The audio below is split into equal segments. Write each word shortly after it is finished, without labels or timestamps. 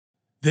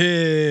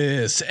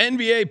This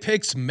NBA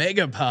Picks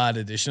Megapod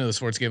edition of the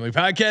Sports Gambling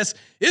Podcast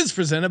is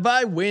presented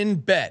by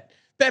WynnBET. Bet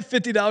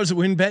 $50 at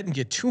WynnBET and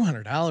get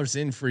 $200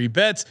 in free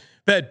bets.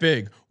 Bet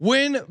big,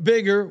 win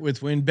bigger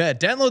with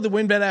WynnBET. Download the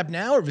WynnBET app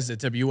now or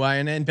visit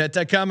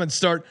wynnbet.com and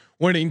start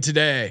winning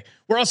today.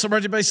 We're also brought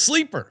to you by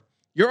Sleeper.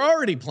 You're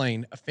already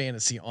playing a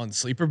fantasy on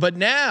Sleeper, but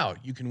now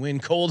you can win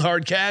cold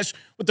hard cash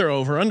with their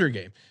over/under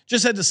game.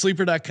 Just head to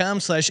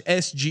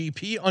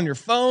sleeper.com/SGP on your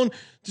phone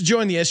to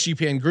join the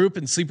SGPN group,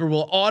 and Sleeper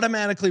will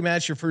automatically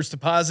match your first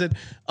deposit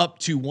up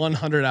to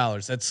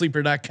 $100. That's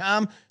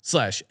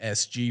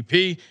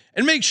sleeper.com/SGP.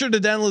 And make sure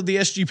to download the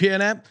SGPN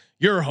app,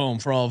 your home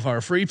for all of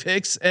our free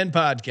picks and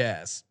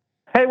podcasts.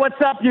 Hey,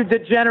 what's up, you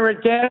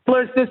degenerate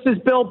gamblers? This is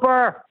Bill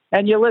Burr,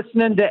 and you're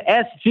listening to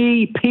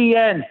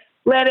SGPN.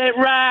 Let it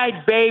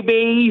ride,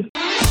 baby.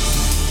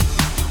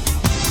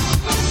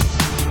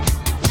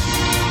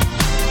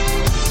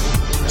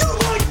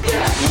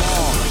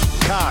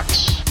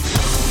 Cox.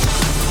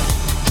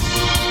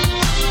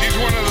 He's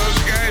one of those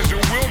guys who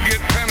will get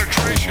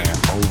penetration.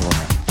 Over.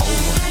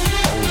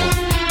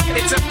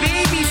 It's a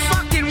baby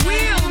fucking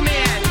wheel,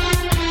 man.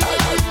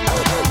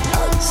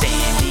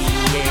 San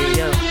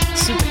Diego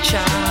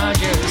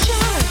Superchargers.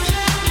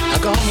 Now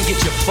go home and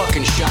get your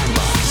fucking shine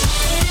box.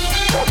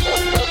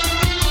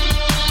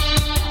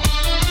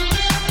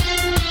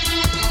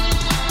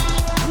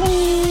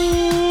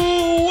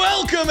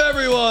 Welcome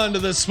everyone to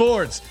the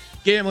Sports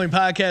Gambling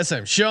Podcast.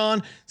 I'm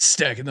Sean,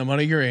 stacking the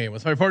money green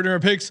with my partner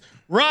in picks,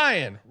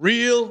 Ryan,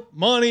 Real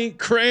Money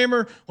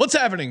Kramer. What's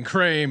happening,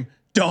 Kramer?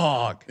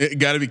 Dog.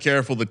 Got to be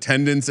careful. The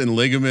tendons and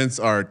ligaments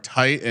are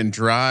tight and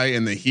dry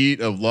in the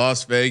heat of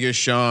Las Vegas.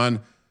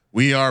 Sean,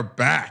 we are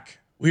back.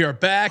 We are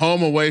back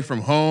Home away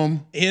from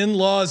home in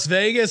Las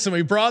Vegas, and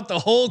we brought the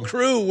whole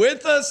crew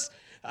with us.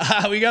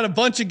 We got a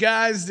bunch of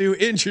guys to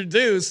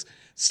introduce.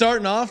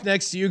 Starting off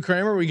next to you,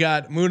 Kramer, we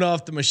got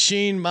Moonoff the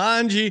Machine,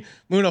 Manji.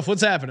 Moonoff,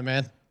 what's happening,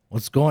 man?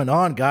 What's going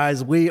on,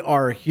 guys? We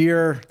are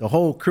here. The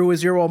whole crew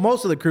is here. Well,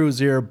 most of the crew is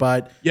here,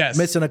 but yes,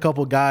 missing a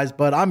couple guys.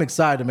 But I'm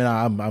excited, man.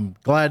 I'm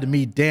glad to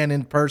meet Dan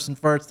in person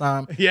first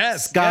time.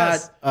 Yes,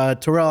 Scott,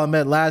 Terrell I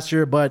met last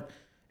year, but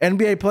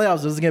NBA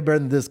playoffs doesn't get better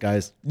than this,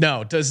 guys.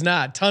 No, it does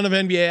not. Ton of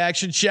NBA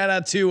action. Shout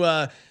out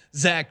to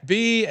Zach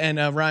B and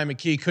Ryan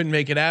McKee couldn't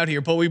make it out here,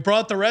 but we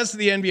brought the rest of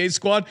the NBA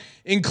squad,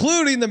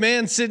 including the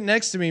man sitting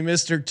next to me,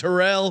 Mr.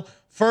 Terrell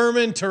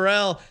Furman.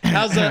 Terrell,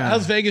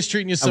 how's Vegas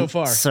treating you so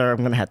far? Sir, I'm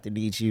going to have to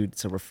need you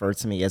to refer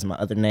to me as my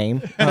other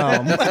name.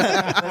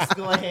 Let's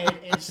go ahead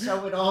and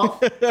show it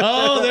off.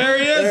 Oh, there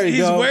he is.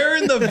 He's go.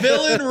 wearing the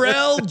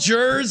Villanrel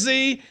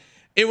jersey.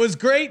 It was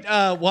great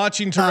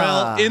watching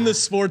Terrell in the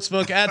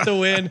sportsbook at the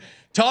Wynn,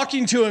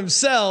 talking to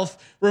himself,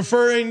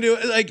 referring to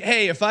like,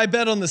 hey, if I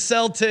bet on the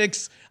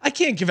Celtics, I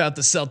can't give out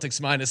the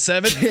Celtics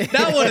 -7.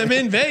 Not when I'm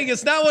in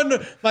Vegas. Not when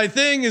my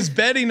thing is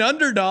betting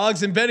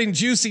underdogs and betting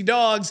juicy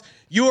dogs.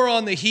 You are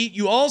on the Heat.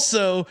 You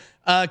also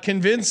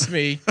convinced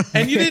me,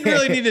 and you didn't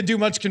really need to do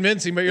much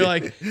convincing, but you're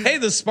like, hey,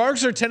 the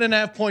Sparks are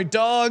 10.5-point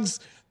dogs.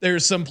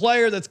 There's some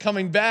player that's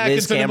coming back.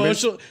 Liz it's an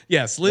Cambridge. emotional.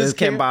 Yes, Liz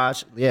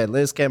Cambage. Yeah,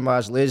 Liz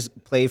Cambage. Liz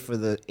played for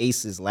the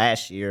Aces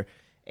last year,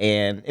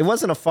 and it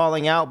wasn't a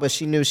falling out, but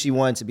she knew she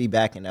wanted to be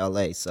back in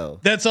LA. So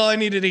that's all I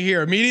needed to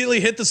hear.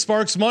 Immediately hit the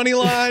Sparks money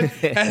line,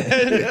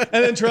 and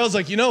then Terrell's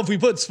like, if we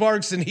put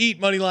Sparks and Heat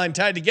money line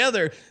tied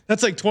together,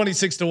 that's like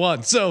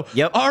 26-1. So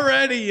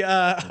already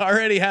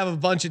have a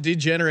bunch of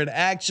degenerate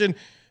action.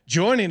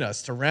 Joining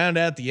us to round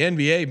out the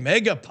NBA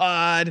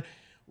Megapod,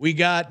 we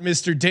got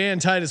Mr. Dan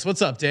Titus.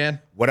 What's up, Dan?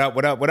 What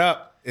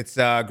up? It's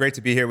great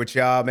to be here with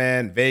y'all,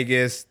 man.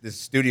 Vegas, this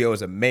studio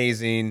is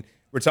amazing.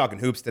 We're talking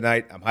hoops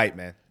tonight. I'm hyped,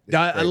 man.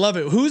 I love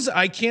it.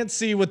 I can't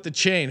see with the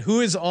chain. Who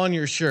is on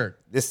your shirt?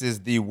 This is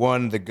the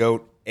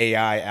GOAT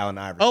AI Allen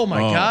Iverson. Oh my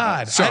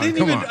God! Sean, I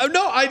didn't even.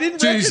 I didn't.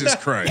 Jesus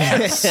recognize.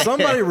 Christ!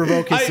 Somebody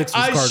revoke his Sixers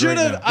card right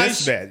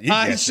now.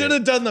 I should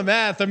have done the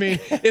math. I mean,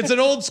 it's an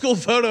old school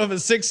photo of a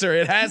Sixer.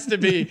 It has to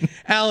be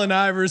Allen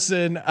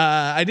Iverson.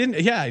 I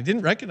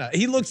didn't recognize.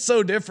 He looks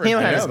so different. He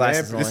don't have his Man,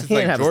 glasses this on. is He didn't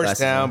like have his glasses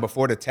Georgetown on.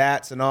 before the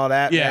tats and all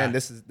that. Yeah. Man,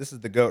 this is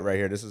the GOAT right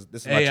here. This is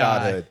my AI.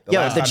 childhood.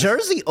 Yo, the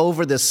jersey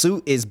over the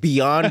suit is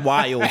beyond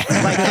wild. Like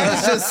that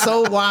is just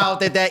so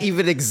wild that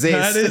even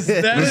exists.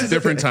 That It's is a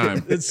different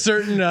time. It's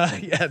certain.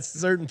 It's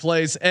certain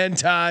place and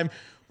time.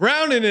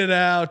 Rounding it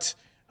out,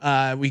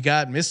 we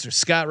got Mr.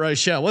 Scott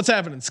Reichel. What's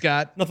happening,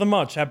 Scott? Nothing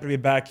much. Happy to be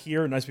back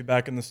here. Nice to be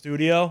back in the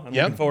studio. And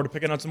looking forward to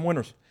picking out some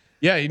winners.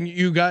 Yeah,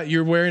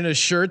 you're wearing a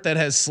shirt that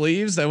has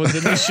sleeves. That was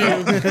an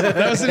issue.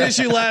 That was an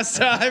issue last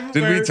time.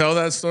 Did we tell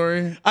that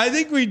story? I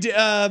think we did.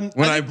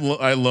 When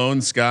I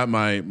loaned Scott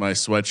my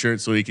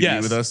sweatshirt so he could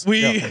be with us.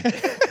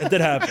 It did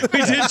happen.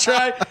 We did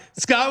try.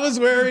 Scott was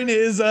wearing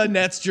his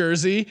Nets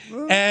jersey,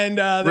 and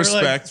they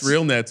Respect, were like,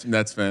 real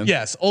Nets fan.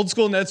 Yes, old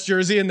school Nets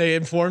jersey, and they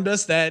informed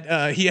us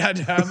that he had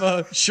to have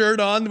a shirt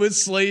on with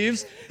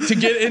sleeves to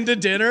get into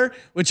dinner,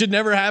 which had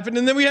never happened.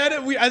 And then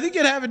I think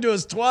it happened to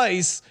us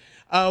twice.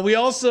 We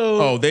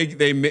also they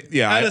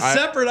at a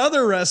separate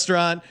other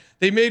restaurant.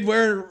 They made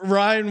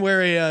Ryan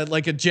wear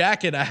a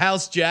jacket, a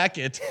house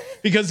jacket,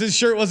 because his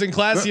shirt wasn't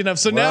classy enough.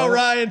 So now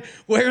Ryan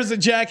wears a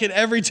jacket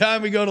every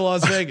time we go to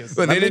Las Vegas.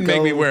 But they didn't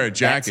make me wear a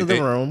jacket. To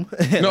the room.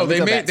 No,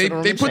 they put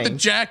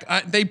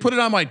the they put it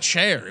on my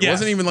chair. It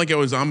wasn't even like it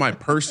was on my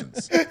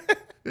persons.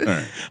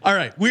 All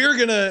right. We're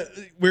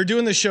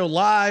doing the show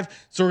live.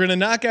 So we're going to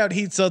knock out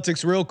Heat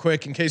Celtics real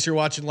quick in case you're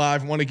watching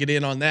live and want to get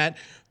in on that.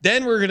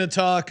 Then we're going to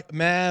talk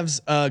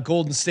Mavs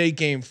Golden State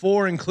Game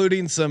 4,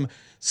 including some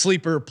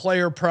sleeper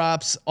player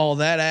props, all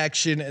that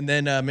action, and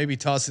then maybe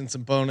toss in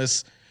some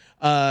bonus,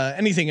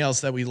 anything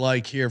else that we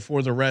like here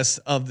for the rest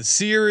of the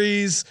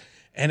series.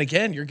 And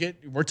again,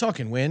 we're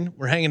talking Win.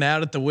 We're hanging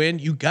out at the Win.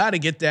 You got to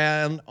get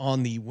down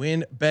on the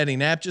Win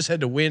betting app. Just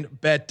head to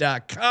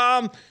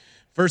winbet.com.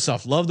 First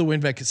off, love the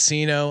WynnBET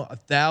Casino.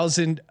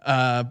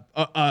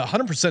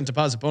 100%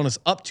 deposit bonus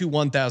up to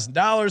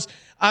 $1,000.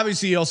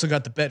 Obviously, you also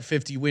got the Bet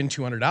 50 win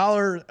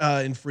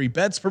 $200 in free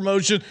bets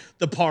promotion.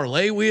 The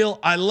parlay wheel.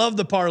 I love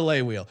the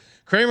parlay wheel.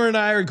 Kramer and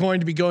I are going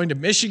to be going to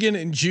Michigan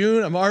in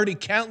June. I'm already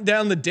counting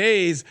down the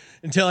days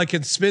until I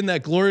can spin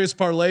that glorious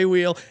parlay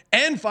wheel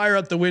and fire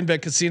up the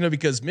WynnBET Casino,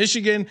 because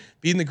Michigan,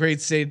 being the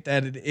great state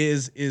that it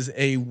is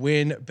a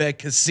WynnBET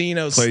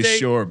Casino state.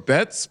 Place your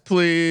bets,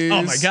 please.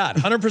 Oh my God.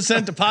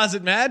 100%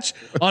 deposit match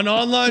on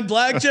online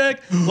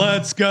blackjack.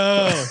 Let's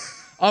go.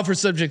 Offer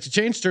subject to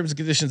change. Terms and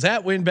conditions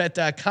at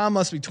winbet.com.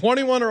 Must be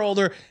 21 or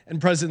older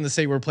and present in the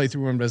state where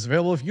playthrough WynnBET is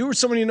available. If you or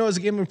someone you know has a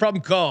gambling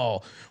problem,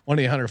 call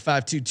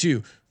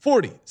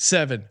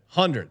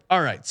 1-800-522-4700.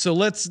 All right, so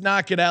let's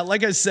knock it out.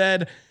 Like I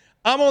said,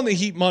 I'm on the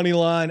Heat money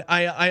line.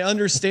 I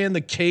understand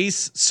the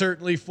case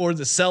certainly for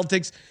the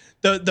Celtics.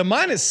 The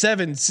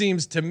 -7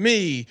 seems to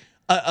me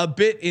a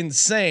bit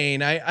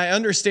insane. I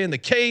understand the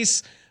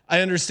case.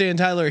 I understand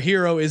Tyler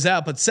Hero is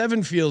out, but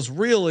 7 feels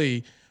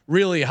really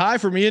high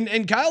for me.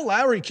 And Kyle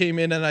Lowry came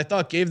in and I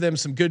thought gave them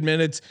some good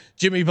minutes.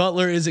 Jimmy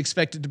Butler is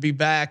expected to be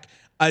back.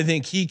 I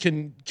think he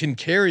can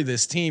carry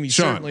this team. He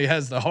certainly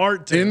has the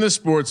heart to. In the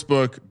sports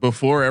book,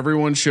 before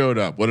everyone showed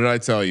up, what did I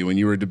tell you when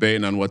you were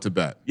debating on what to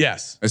bet?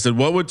 Yes. I said,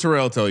 what would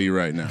Terrell tell you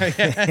right now? What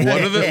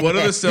do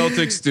the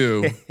Celtics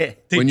do?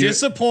 They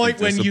disappoint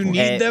when you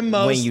need them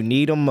most. When you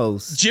need them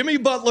most. Jimmy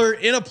Butler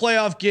in a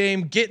playoff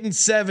game, getting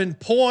 7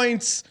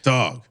 points.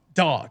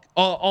 Dog,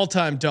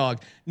 all-time dog.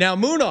 Now,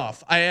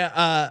 Moonoff,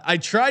 I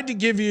tried to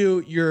give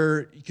you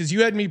because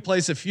you had me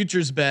place a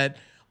futures bet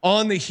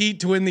on the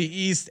Heat to win the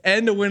East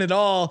and to win it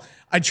all.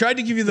 I tried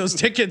to give you those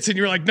tickets and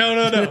you're like, no.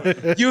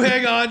 You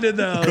hang on to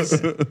those.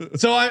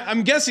 So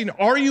I'm guessing,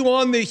 are you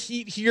on the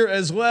Heat here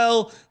as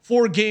well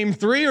for Game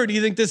 3, or do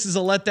you think this is a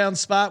letdown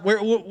spot?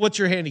 What's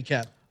your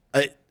handicap?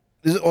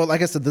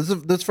 Like I said, this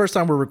is first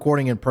time we're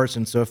recording in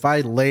person. So if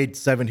I laid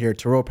 7 here,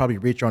 Terrell would probably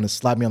reach around and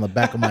slap me on the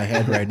back of my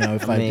head right now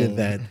if I did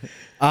that.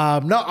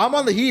 No, I'm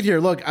on the Heat here.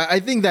 Look,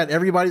 I think that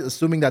everybody's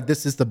assuming that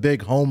this is the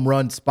big home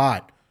run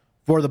spot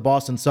for the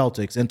Boston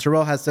Celtics. And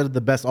Terrell has said it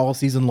the best all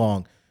season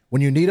long.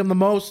 When you need them the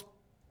most,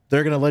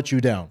 they're going to let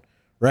you down,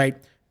 right?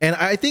 And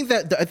I think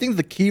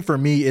the key for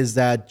me is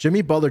that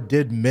Jimmy Butler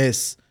did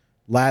miss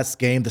last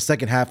game, the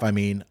second half, I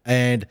mean.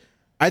 And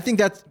I think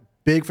that's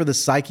big for the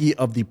psyche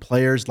of the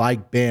players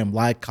like Bam,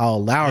 like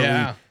Kyle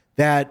Lowry,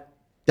 that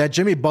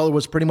Jimmy Butler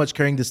was pretty much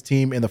carrying this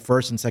team in the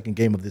first and second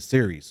game of this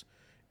series.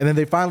 And then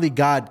they finally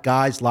got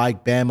guys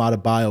like Bam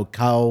Adebayo,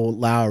 Kyle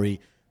Lowry,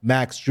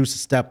 Max Strus to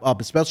step up,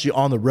 especially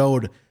on the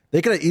road.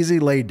 They could have easily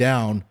laid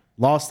down,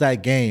 lost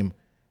that game,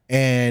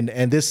 and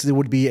this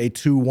would be a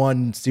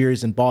 2-1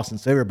 series in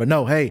Boston's favor. But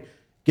no, hey,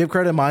 give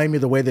credit to Miami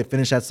the way they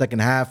finished that second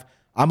half.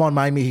 I'm on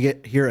Miami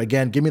here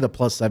again. Give me the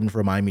 +7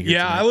 for Miami here.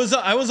 Yeah,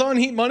 tonight. I was on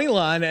Heat money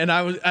line, and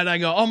I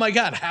go, oh my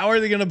God, how are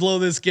they going to blow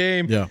this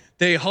game? Yeah,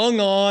 they hung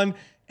on,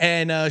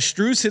 and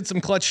Strus hit some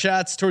clutch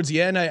shots towards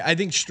the end. I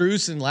think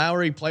Strus and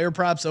Lowry player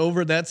props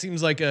over. That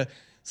seems like a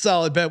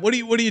solid bet. What are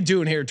you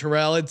doing here,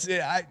 Terrell?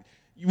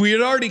 We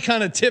had already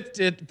kind of tipped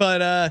it,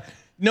 but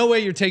no way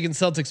you're taking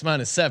Celtics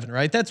 -7,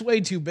 right? That's way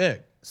too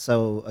big.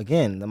 So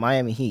again, the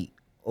Miami Heat,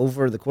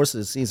 over the course of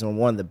the season,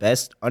 were one of the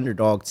best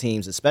underdog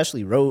teams,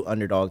 especially road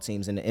underdog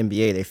teams in the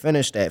NBA. They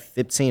finished at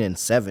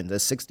 15-7.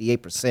 That's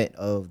 68%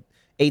 of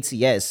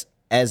ATS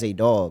as a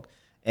dog.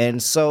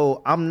 And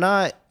so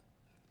I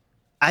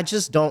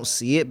just don't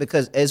see it,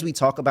 because as we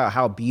talk about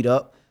how beat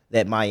up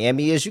that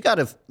Miami is, you got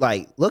to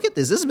look at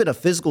this. This has been a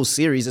physical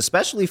series,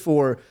 especially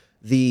for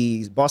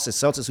the Boston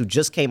Celtics, who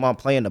just came on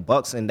playing the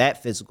Bucks and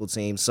that physical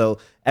team. So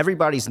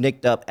everybody's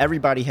nicked up.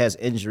 Everybody has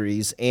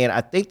injuries. And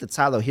I think the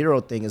Tyler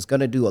Hero thing is going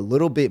to do a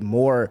little bit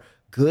more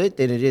good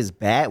than it is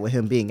bad with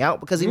him being out,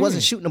 because he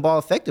wasn't shooting the ball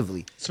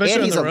effectively.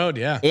 Especially on the road,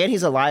 yeah. And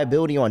he's a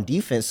liability on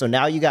defense. So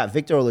now you got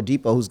Victor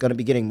Oladipo, who's going to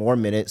be getting more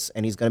minutes,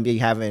 and he's going to be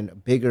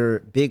having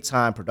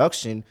big-time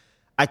production.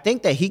 I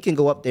think that he can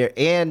go up there,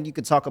 and you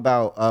could talk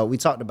about, I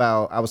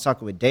was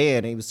talking with Dan,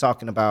 and he was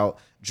talking about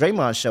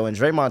Draymond's show, and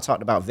Draymond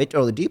talked about Victor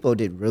Oladipo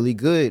did really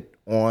good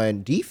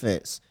on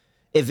defense.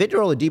 If Victor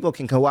Oladipo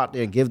can go out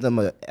there and give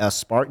them a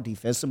spark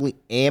defensively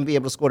and be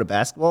able to score the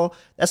basketball,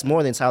 that's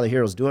more than Tyler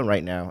Hero's doing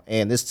right now.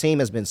 And this team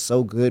has been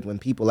so good when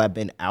people have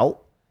been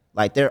out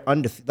Like they're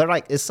undefeated. They're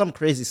like it's some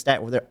crazy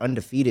stat where they're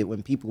undefeated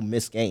when people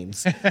miss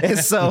games, and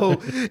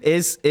so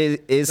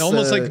it's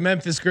almost like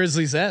Memphis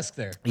Grizzlies-esque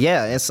there.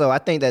 Yeah, and so I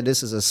think that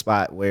this is a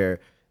spot where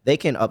they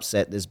can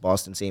upset this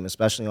Boston team,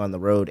 especially on the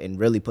road, and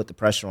really put the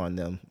pressure on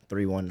them.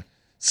 3-1.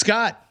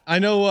 Scott, I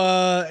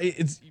know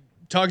it's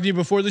talking to you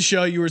before the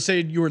show. You were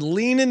saying you were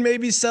leaning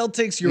maybe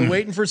Celtics. You were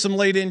waiting for some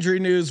late injury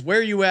news. Where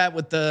are you at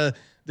with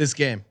this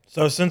game?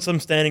 So since I'm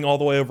standing all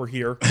the way over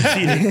here,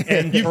 seated,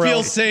 and you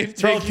feel safe.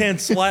 Terrell can't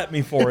slap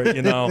me for it.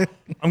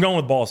 I'm going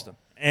with Boston,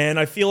 and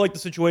I feel like the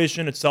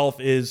situation itself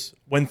is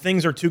when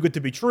things are too good to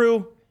be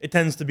true, it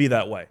tends to be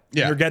that way.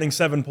 Yeah. You're getting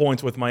 7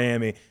 points with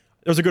Miami.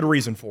 There's a good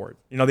reason for it.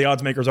 The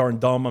odds makers aren't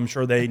dumb. I'm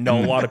sure they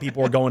know a lot of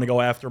people are going to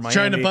go after Miami.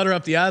 Trying to butter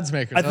up the odds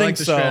makers. I think like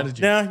the so.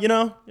 strategy. Yeah,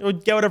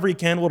 get whatever you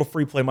can. A little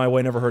free play my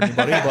way never hurt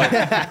anybody.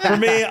 But for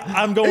me,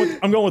 I'm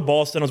going with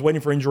Boston. I was waiting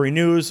for injury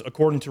news.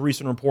 According to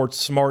recent reports,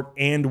 Smart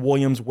and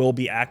Williams will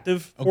be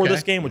active for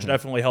this game, which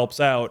definitely helps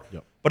out.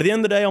 Yep. But at the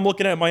end of the day, I'm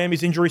looking at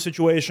Miami's injury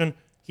situation.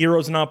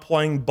 Hero's not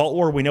playing.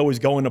 Butler, we know he's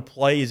going to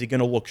play. Is he going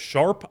to look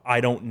sharp? I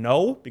don't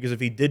know, because if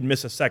he did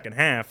miss a second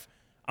half,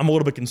 I'm a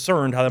little bit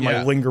concerned how that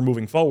might linger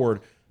moving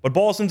forward. But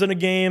Boston's in a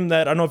game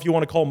that I don't know if you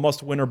want to call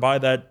must-win or by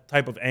that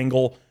type of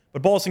angle.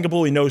 But Boston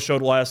completely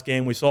no-showed last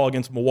game. We saw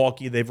against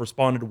Milwaukee, they've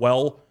responded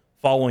well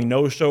following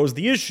no-shows.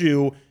 The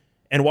issue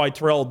and why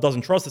Terrell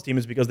doesn't trust this team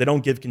is because they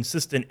don't give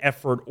consistent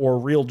effort or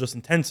real just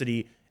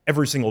intensity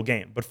every single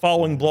game. But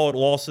following blowout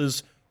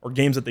losses or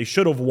games that they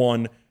should have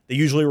won, they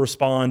usually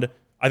respond.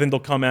 I think they'll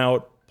come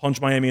out, punch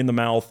Miami in the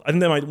mouth. I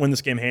think they might win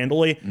this game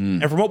handily.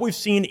 And from what we've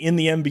seen in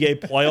the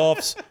NBA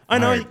playoffs, I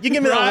know you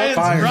give me that.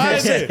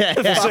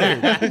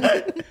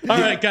 All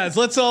right, guys,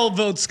 let's all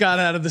vote Scott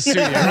out of the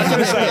studio.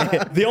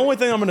 The only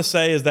thing I'm going to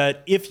say is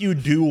that if you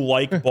do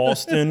like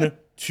Boston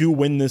to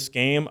win this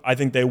game, I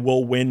think they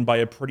will win by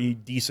a pretty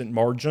decent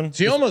margin.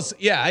 So you almost,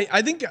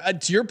 I think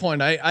to your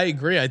point, I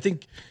agree. I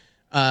think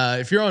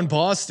if you're on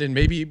Boston,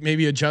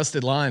 maybe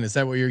adjusted line. Is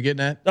that what you're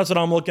getting at? That's what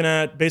I'm looking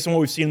at. Based on what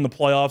we've seen in the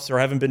playoffs, there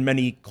haven't been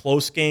many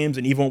close games,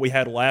 and even what we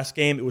had last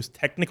game, it was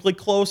technically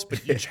close,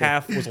 but each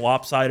half was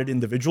lopsided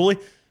individually.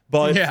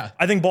 But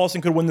I think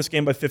Boston could win this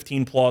game by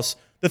 15 plus.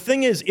 The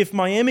thing is, if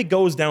Miami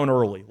goes down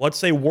early, let's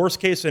say worst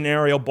case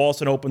scenario,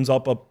 Boston opens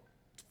up a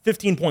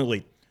 15-point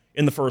lead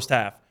in the first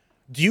half.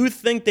 Do you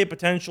think they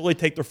potentially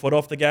take their foot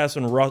off the gas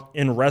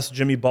and rest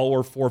Jimmy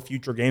Butler for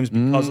future games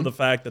because of the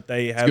fact that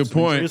they have some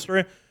injury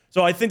history?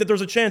 So I think that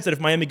there's a chance that if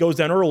Miami goes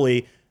down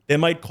early, they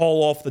might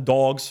call off the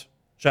dogs.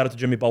 Shout out to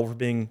Jimmy Butler for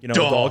being, a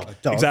dog.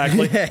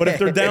 Exactly. But if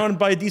they're down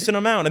by a decent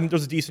amount, I think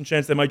there's a decent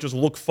chance they might just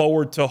look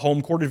forward to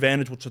home court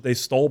advantage, which they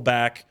stole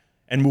back,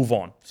 and move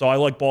on. So I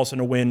like Boston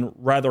to win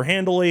rather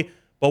handily.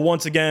 But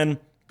once again,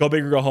 go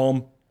big or go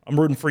home. I'm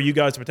rooting for you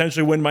guys to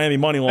potentially win Miami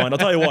money line. I'll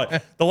tell you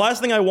what, the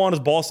last thing I want is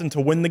Boston to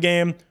win the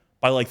game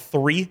by like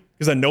 3,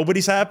 because then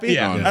nobody's happy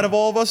out of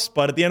all of us.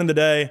 But at the end of the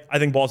day, I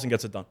think Boston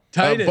gets it done.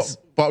 Titus.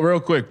 But real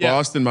quick,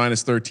 Boston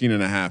minus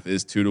 13.5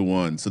 is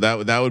 2-1. So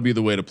that would be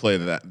the way to play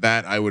that.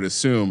 That I would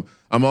assume.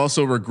 I'm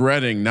also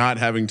regretting not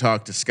having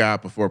talked to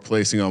Scott before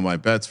placing all my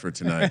bets for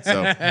tonight.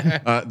 So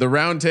the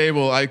round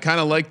table, I kind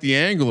of like the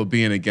angle of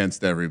being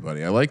against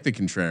everybody. I like the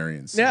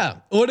contrarians. Yeah.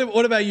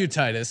 What about you,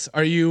 Titus?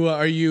 Are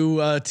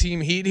you team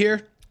Heat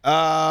here?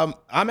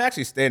 I'm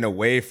actually staying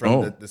away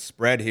from the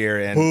spread here.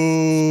 And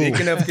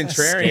speaking of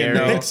contrarian,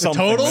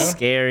 total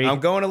scary.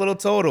 I'm going a little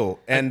total.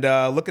 And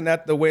looking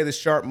at the way the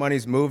sharp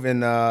money's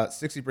moving,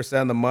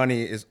 60% of the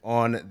money is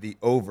on the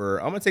over.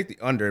 I'm gonna take the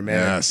under,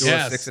 man. Yes.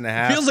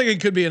 6.5. Feels like it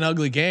could be an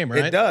ugly game,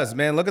 right? It does,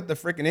 man. Look at the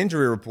freaking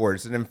injury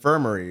reports and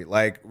infirmary.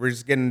 Like we're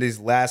just getting these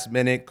last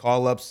minute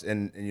call ups,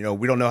 and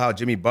we don't know how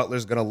Jimmy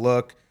Butler's gonna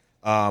look.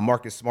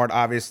 Marcus Smart,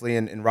 obviously,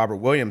 and Robert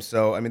Williams.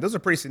 So I mean, those are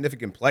pretty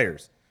significant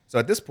players. So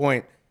at this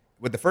point,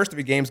 with the first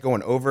 3 games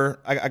going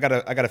over, I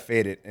gotta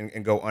fade it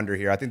and go under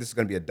here. I think this is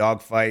gonna be a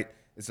dogfight.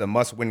 It's a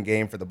must-win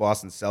game for the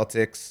Boston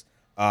Celtics.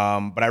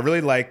 But I really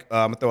like.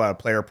 I'm gonna throw out a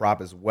player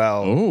prop as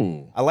well.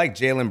 Ooh. I like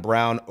Jaylen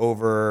Brown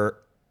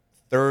over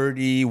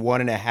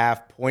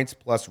 31.5 points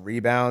plus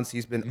rebounds.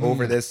 He's been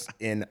over this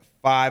in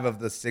 5 of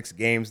the 6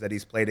 games that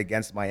he's played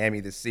against Miami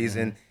this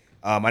season.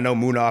 I know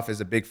Munaf is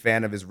a big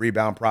fan of his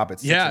rebound prop at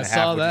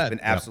 6.5, which has been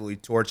absolutely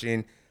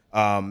torching.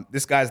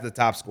 This guy's the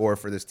top scorer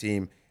for this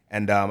team.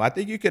 And I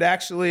think you could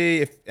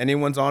actually, if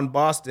anyone's on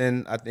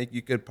Boston, I think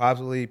you could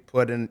probably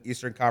put an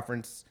Eastern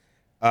Conference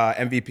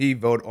MVP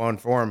vote on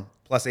for him.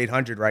 Plus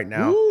 800 right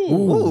now. Ooh,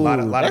 a lot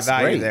of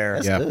value great.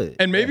 there. That's good.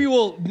 And maybe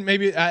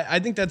I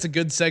think that's a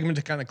good segment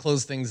to kind of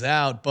close things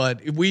out.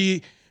 But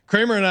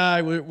Kramer and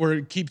I,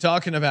 we keep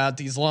talking about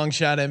these long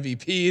shot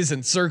MVPs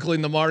and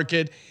circling the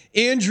market.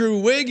 Andrew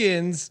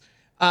Wiggins,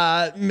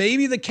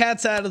 maybe the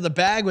cat's out of the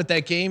bag with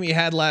that game he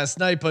had last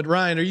night. But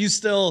Ryan, are you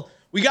still?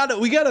 We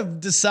gotta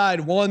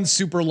decide one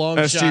super long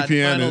shot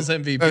finals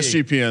MVP.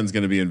 SGPN's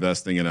going to be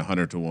investing in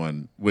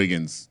 100-1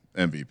 Wiggins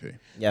MVP.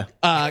 Yeah.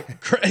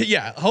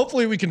 Yeah.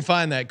 Hopefully we can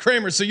find that.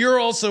 Kramer, so you're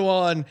also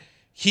on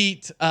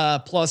Heat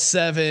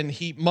 +7,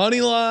 Heat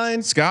money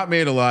line. Scott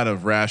made a lot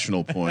of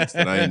rational points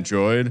that I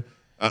enjoyed.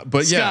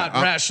 But Scott,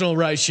 yeah, rational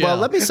Reichel. Well,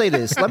 let me say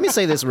this. Let me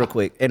say this real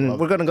quick, and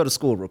we're gonna go to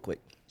school real quick.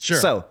 Sure.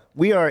 So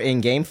we are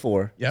in game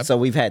 4. Yep. So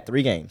we've had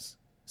 3 games.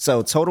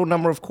 So total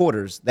number of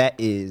quarters, that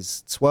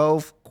is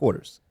 12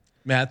 quarters.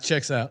 Math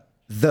checks out.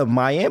 The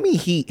Miami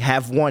Heat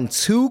have won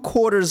 2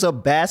 quarters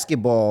of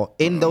basketball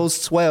in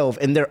those 12,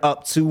 and they're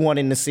up 2-1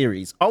 in the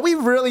series. Are we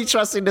really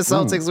trusting the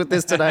Celtics with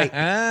this tonight?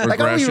 Like,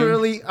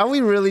 are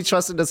we really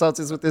trusting the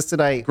Celtics with this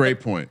tonight? great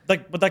point.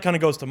 But that kind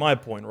of goes to my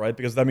point, right?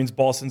 Because that means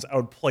Boston's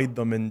outplayed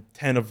them in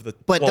 10 of the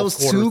 12 But those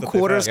 2 that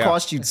quarters they've had.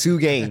 cost you 2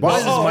 games. Why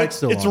is this mic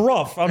still It's on?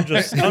 rough. I'm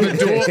just.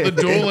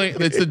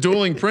 It's the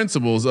dueling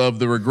principles of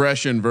the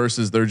regression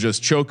versus they're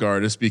just choke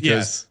artists. Because,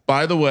 Yes.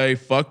 by the way,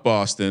 fuck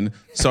Boston.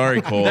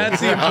 Sorry, Cole. That's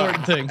the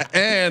important thing.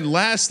 And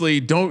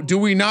lastly, do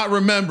we not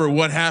remember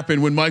what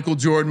happened when Michael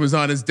Jordan was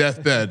on his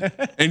deathbed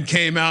and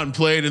came out and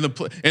played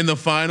in the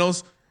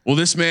finals? Well,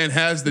 this man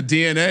has the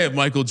DNA of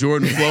Michael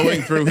Jordan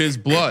flowing through his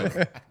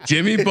blood.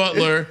 Jimmy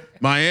Butler,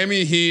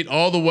 Miami Heat,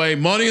 all the way,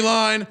 money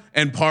line,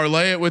 and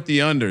parlay it with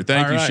the under.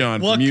 Thank All you, right.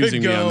 Sean, What for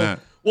musing could me go- on that.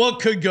 What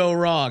could go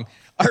wrong?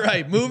 All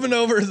right, moving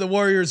over to the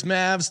Warriors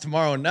Mavs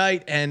tomorrow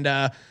night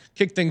and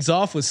kick things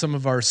off with some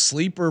of our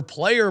sleeper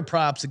player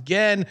props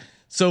again.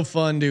 So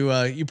fun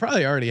to you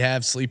probably already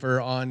have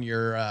Sleeper on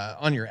your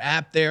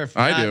app there. If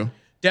I not, do.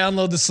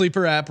 Download the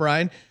Sleeper app,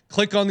 Ryan.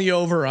 Click on the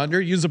over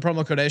under. Use the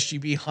promo code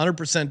SGB,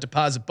 100%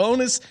 deposit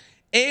bonus,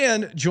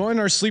 and join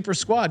our Sleeper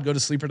squad. Go to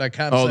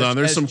sleeper.com. Hold on,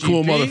 there's some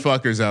cool SGP.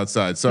 motherfuckers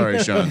outside.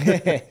 Sorry, Sean.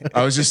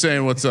 I was just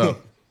saying what's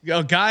up.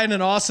 A guy in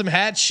an awesome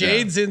hat,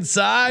 shades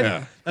inside.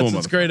 Yeah, That's cool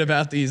what's great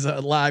about these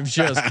live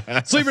shows.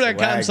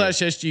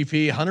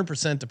 Sleeper.com/SGP,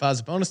 100%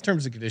 deposit bonus.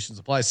 Terms and conditions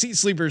apply. See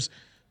Sleeper's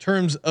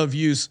terms of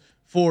use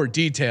for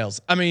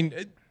details. I mean,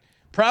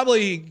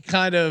 probably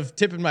kind of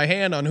tipping my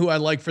hand on who I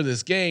like for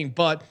this game,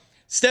 but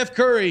Steph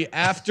Curry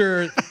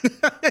after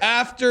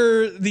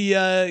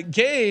the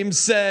game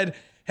said,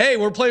 "Hey,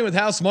 we're playing with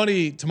house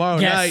money tomorrow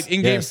night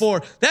in Game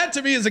 4." That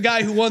to me is a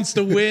guy who wants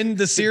to win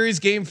the series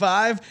Game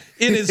 5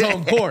 in his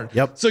home court.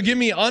 Yep. So give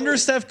me under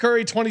Steph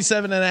Curry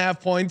 27.5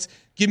 points.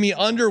 Give me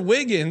under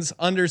Wiggins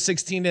under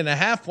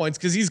 16.5 points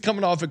because he's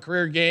coming off a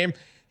career game.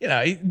 You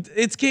know,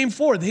 it's Game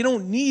 4. They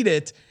don't need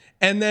it.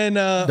 And then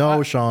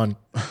No, Sean.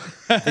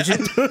 Did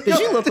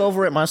you look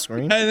over at my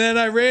screen? And then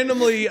I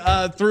randomly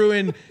threw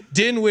in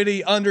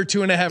Dinwiddie under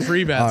 2.5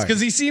 rebounds because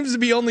he seems to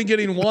be only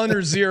getting 1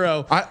 or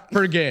 0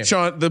 per game.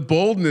 Sean, the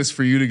boldness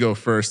for you to go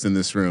first in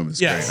this room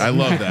is Yes. great. I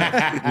love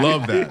that.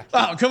 Love that.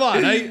 Oh, come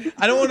on. I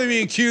don't want to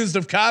be accused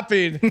of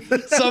copying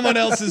someone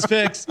else's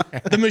picks.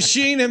 The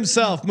machine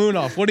himself,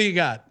 Moonoff, what do you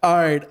got? All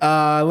right,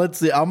 let's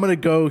see. I'm gonna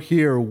go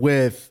here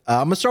with.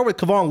 I'm gonna start with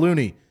Kevon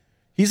Looney.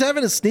 He's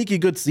having a sneaky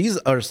good series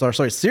for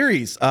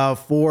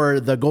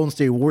the Golden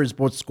State Warriors,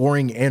 both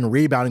scoring and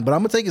rebounding. But I'm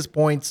gonna take his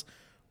points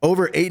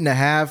over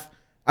 8.5.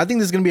 I think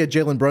this is gonna be a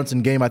Jalen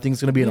Brunson game. I think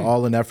it's gonna be an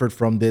all-in effort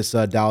from this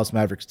Dallas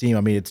Mavericks team.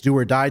 I mean, it's do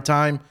or die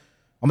time.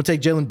 I'm gonna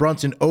take Jalen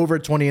Brunson over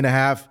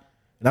 20.5.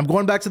 And I'm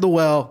going back to the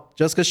well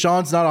just because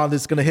Sean's not on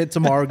this. Going to hit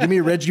tomorrow. Give me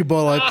Reggie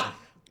Bullock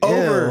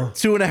over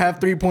 2.5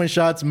 3-point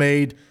shots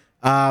made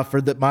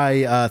for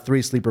my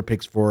 3 sleeper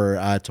picks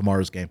for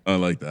tomorrow's game. I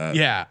like that.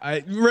 Yeah,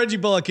 Reggie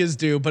Bullock is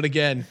due, but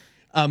again,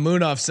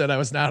 Moonoff said I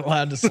was not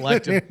allowed to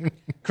select him.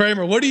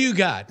 Kramer, what do you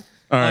got?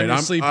 All right,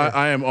 I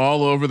I am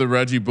all over the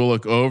Reggie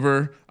Bullock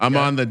over. I'm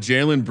on the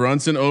Jalen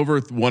Brunson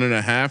over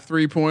 1.5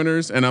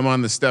 3-pointers, and I'm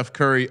on the Steph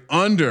Curry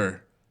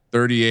under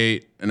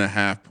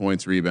 38.5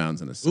 points, rebounds,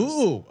 and assists.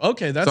 Ooh,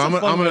 okay, that's So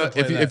a fun way to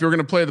play that. if you're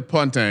gonna play the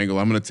punt angle,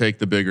 I'm gonna take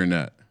the bigger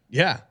net.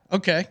 Yeah.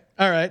 Okay.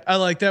 All right. I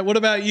like that. What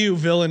about you,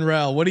 Villain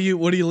Rel? What are you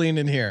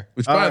leaning here?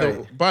 Which by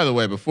the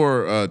way,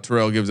 before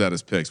Terrell gives out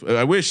his picks,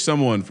 I wish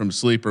someone from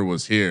Sleeper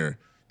was here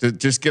to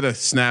just get a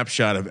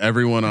snapshot of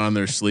everyone on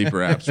their Sleeper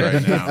apps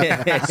right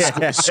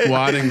now,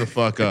 squatting the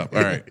fuck up.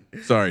 All right,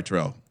 sorry,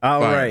 Terrell. All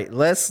right,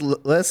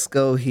 let's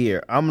go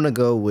here. I'm gonna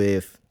go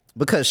with.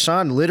 Because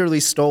Sean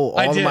literally stole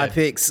all of my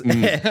picks. I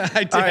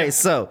did. All right,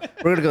 so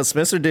we're gonna go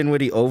Spencer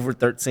Dinwiddie over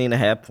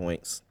 13.5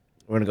 points.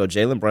 We're gonna go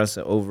Jalen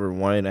Brunson over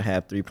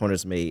 1.5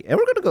 3-pointers made, and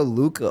we're gonna go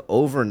Luka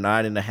over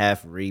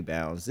 9.5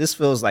 rebounds. This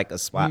feels like a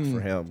spot for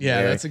him.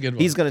 Yeah, that's a good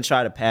one. He's gonna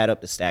try to pad up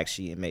the stack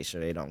sheet and make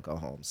sure they don't go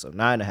home. So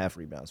 9.5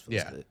 rebounds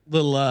feels good.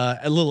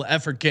 A little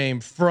effort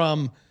game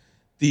from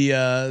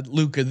the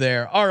Luka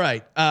there. All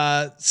right,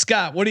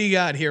 Scott, what do you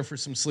got here for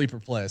some sleeper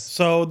plays?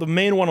 So the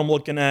main one I'm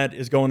looking at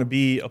is going to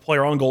be a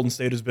player on Golden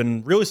State who's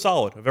been really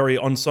solid, a very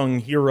unsung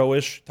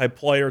hero-ish type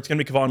player. It's going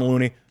to be Kevon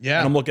Looney. Yeah.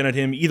 And I'm looking at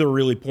him either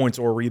really points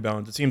or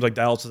rebounds. It seems like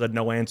Dallas has had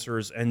no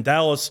answers, and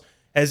Dallas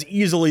has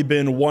easily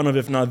been one of,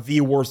 if not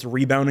the worst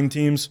rebounding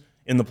teams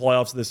in the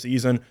playoffs this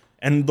season.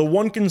 And the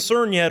one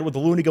concern you had with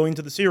Looney going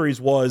into the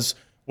series was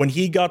when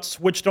he got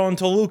switched on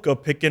to Luka,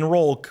 pick and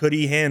roll, could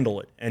he handle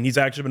it? And he's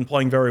actually been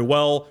playing very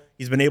well.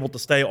 He's been able to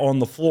stay on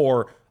the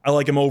floor. I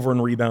like him over in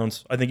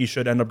rebounds. I think he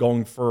should end up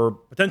going for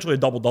potentially a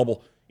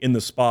double-double in the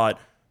spot.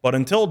 But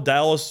until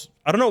Dallas,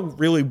 I don't know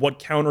really what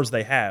counters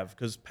they have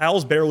because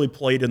Powell's barely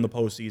played in the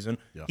postseason.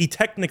 Yeah. He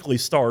technically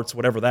starts,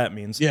 whatever that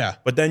means. Yeah.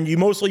 But then you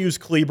mostly use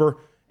Kleber,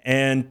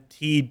 and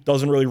he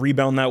doesn't really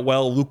rebound that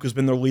well. Luka's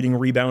been their leading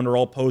rebounder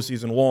all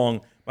postseason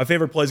long. My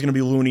favorite play is going to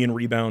be Looney in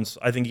rebounds.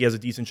 I think he has a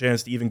decent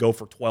chance to even go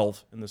for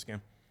 12 in this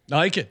game.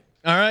 Like it.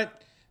 All right.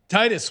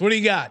 Titus, what do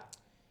you got?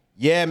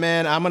 Yeah,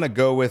 man, I'm going to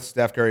go with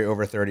Steph Curry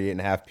over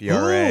 38.5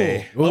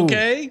 PRA. Ooh.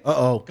 Okay.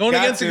 Uh-oh. Going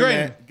against the grain.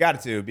 Man.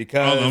 Got to,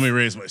 because... let me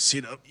raise my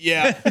seat up.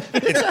 Yeah.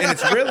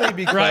 It's really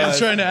because... Ryan's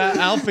trying to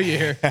alpha you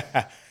here.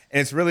 And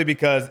it's really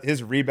because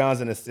his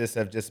rebounds and assists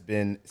have just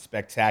been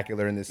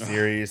spectacular in this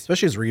series.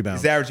 Especially his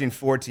rebounds. He's averaging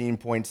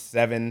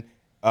 14.7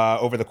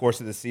 over the course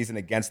of the season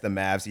against the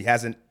Mavs. He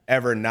hasn't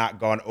ever not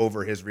gone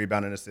over his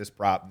rebound and assist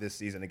prop this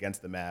season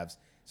against the Mavs.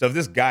 So if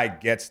this guy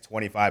gets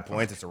 25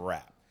 points, it's a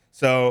wrap.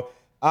 So...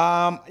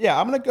 I'm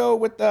going to go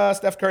with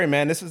Steph Curry,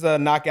 man. This is a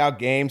knockout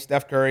game.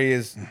 Steph Curry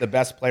is the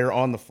best player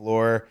on the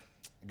floor.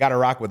 Got to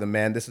rock with him,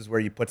 man. This is where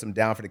you put him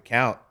down for the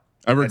count.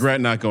 I regret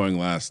not going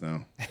last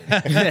now.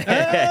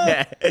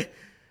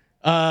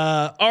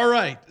 All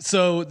right.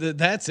 So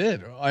that's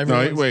it.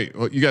 No, wait.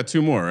 Well, you got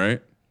two more,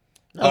 right?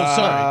 Oh,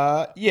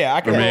 sorry. Yeah,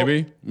 I can. Or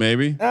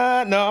maybe. No,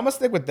 I'm going to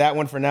stick with that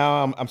one for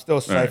now. I'm still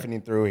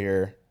siphoning through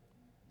here.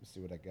 Let's see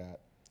what I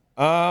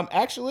got.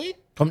 Actually.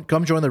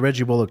 Come join the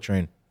Reggie Bullock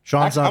train.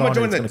 Sean's I'm going to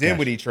join the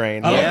Dinwiddie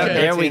train. Yeah,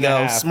 there we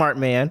go. Smart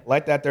man.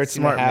 Like that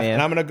 13.5.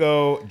 And I'm going to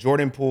go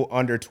Jordan Poole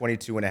under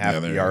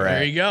 22.5 PRA.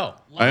 There you go.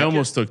 I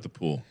almost took the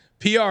Poole.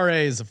 PRA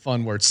is a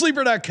fun word.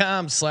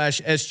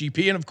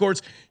 Sleeper.com/SGP. And of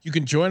course, you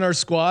can join our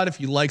squad.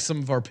 If you like some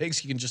of our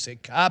picks, you can just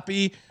hit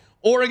copy.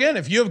 Or again,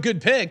 if you have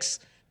good picks,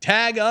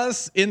 tag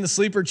us in the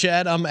Sleeper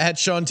chat. I'm at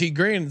Sean T.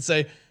 Green and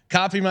say,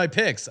 copy my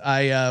picks.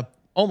 I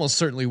almost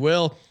certainly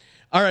will.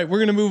 All right, we're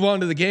going to move on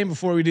to the game.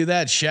 Before we do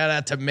that, shout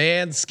out to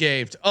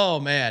Manscaped.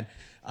 Oh, man.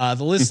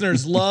 The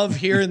listeners love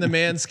hearing the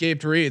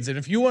Manscaped reads. And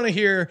if you want to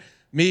hear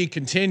me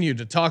continue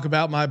to talk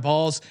about my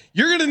balls,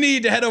 you're going to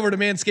need to head over to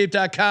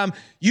manscaped.com.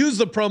 Use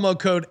the promo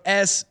code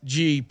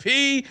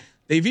SGP.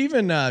 They've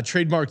even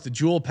trademarked the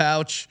jewel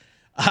pouch,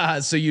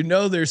 so you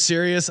know they're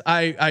serious.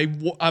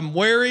 I'm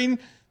wearing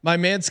my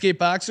Manscaped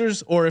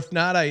boxers, or if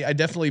not, I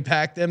definitely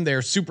pack them.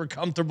 They're super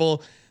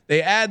comfortable.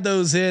 They add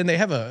those in. They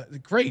have a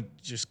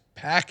great just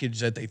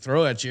package that they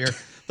throw at you.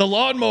 The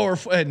lawnmower,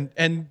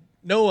 and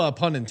no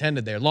pun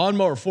intended there,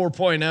 lawnmower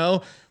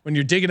 4.0, when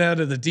you're digging out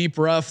of the deep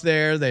rough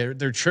there,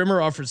 their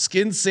trimmer offers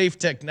skin-safe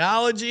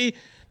technology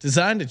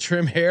designed to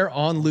trim hair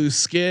on loose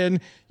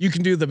skin. You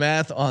can do the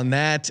math on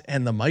that,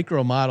 and the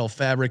micro model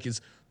fabric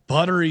is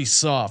buttery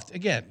soft.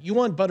 Again, you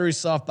want buttery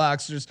soft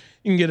boxers,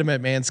 you can get them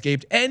at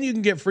Manscaped, and you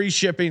can get free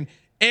shipping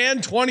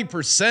and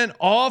 20%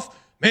 off.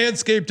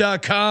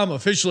 Manscaped.com,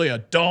 officially a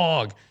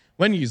dog,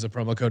 when you use the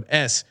promo code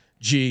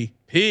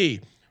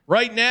SGP.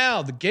 Right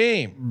now, the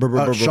game.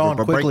 Sean,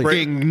 quickly.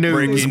 Breaking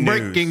news.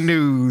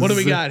 What do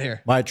we got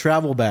here? My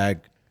travel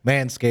bag,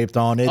 Manscaped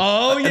on it.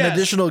 Oh, An yes.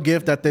 additional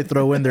gift that they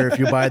throw in there if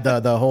you buy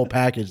the whole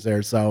package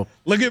there. So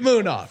Look at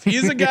Moonoff.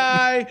 He's a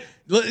guy.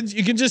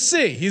 You can just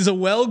see he's a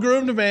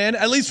well-groomed man,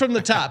 at least from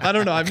the top. I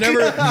don't know. I've never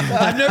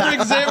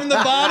examined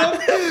the bottom,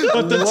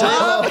 but the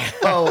top.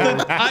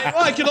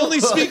 I can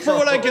only speak for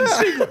what I can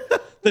see.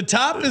 The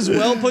top is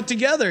well put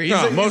together.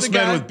 Most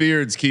men with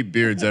beards keep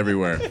beards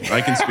everywhere.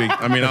 I can speak.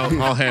 I mean,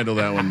 I'll handle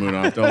that one,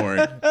 Moonoff. Don't worry.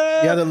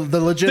 Yeah, the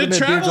legitimate The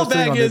travel beards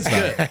bag on is this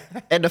side.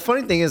 good. And the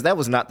funny thing is, that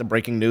was not the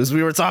breaking news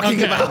we were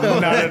talking about.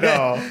 Not at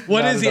all.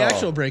 What Not is at the all.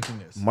 actual breaking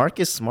news?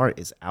 Marcus Smart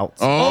is out.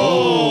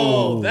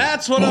 Oh,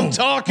 that's what I'm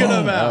talking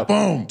about.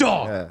 Boom.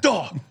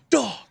 Dog.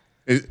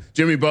 Is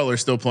Jimmy Butler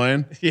still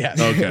playing? Yes.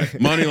 Okay.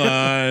 Money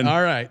line.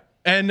 All right.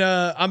 And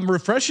I'm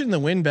refreshing the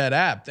WinBet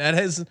app. That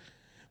has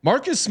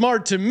Marcus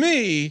Smart to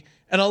me,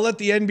 and I'll let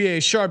the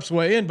NBA sharps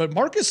weigh in, but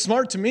Marcus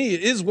Smart to me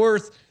is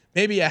worth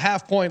maybe a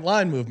half-point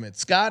line movement.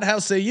 Scott, how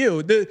say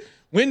you? The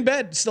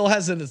WinBet still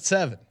has it at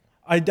 7.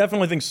 I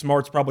definitely think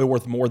Smart's probably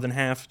worth more than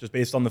half, just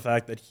based on the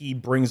fact that he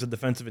brings a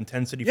defensive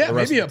intensity for the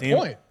rest maybe of the a team.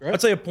 point, right?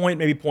 I'd say a point,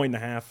 maybe point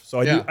and a half.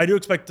 So I do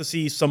expect to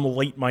see some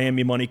late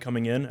Miami money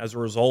coming in as a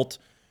result.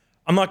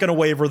 I'm not going to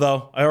waver,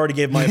 though. I already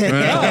gave my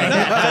opinion.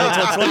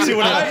 Let's see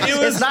what happens.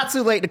 It's not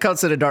too late to come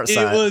to the dark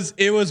side.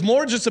 It was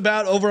more just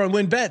about over on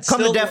WinBet.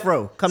 Come to death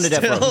row. Come to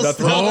death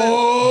row.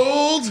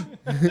 Hold.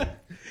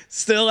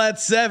 Still at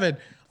 7.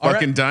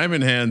 Fucking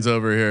diamond hands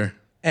over here.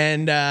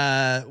 And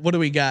what do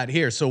we got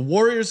here? So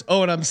Warriors.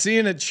 Oh, and I'm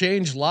seeing it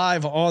change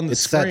live on the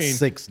It's screen. at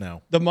 6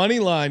 now. The money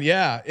line,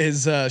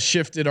 is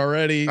shifted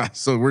already.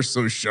 So we're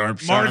so sharp.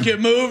 Sean.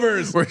 Market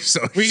movers. We're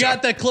so We sharp.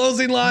 got that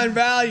closing line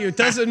value. It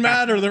doesn't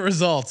matter the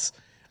results.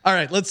 All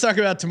right, let's talk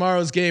about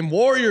tomorrow's game.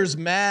 Warriors,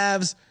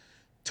 Mavs.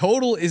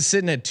 Total is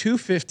sitting at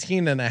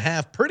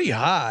 215.5, pretty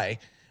high.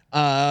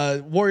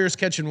 Warriors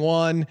catching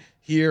 1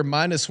 here,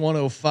 minus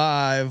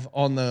 105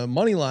 on the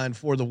money line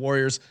for the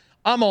Warriors.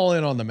 I'm all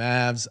in on the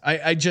Mavs.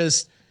 I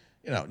just,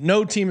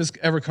 no team has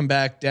ever come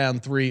back down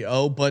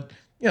 3-0, but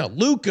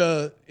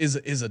Luka is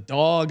a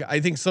dog. I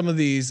think some of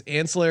these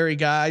ancillary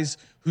guys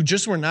who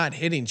just were not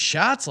hitting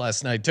shots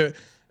last night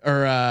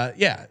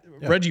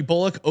Reggie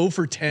Bullock 0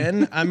 for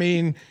 10. I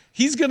mean,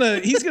 he's gonna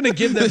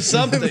give them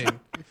something.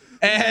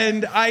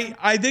 And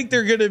I think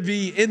they're going to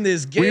be in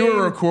this game. We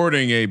were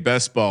recording a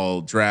best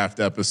ball draft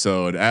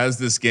episode as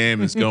this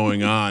game is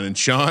going on, and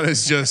Sean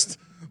is just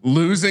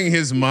losing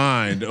his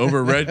mind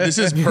over This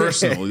is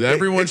personal.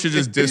 Everyone should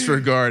just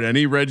disregard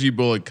any Reggie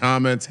Bullock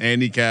comments,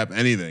 handicap,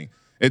 anything.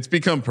 It's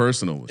become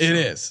personal. With Sean. It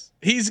is.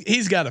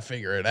 He's got to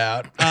figure it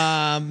out.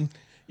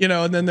 You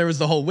know, and then there was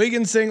the whole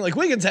Wiggins thing. Like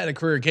Wiggins had a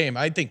career game.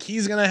 I think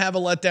he's going to have a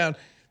letdown.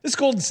 This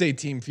Golden State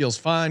team feels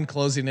fine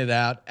closing it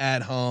out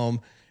at home.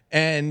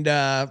 And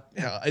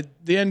you know,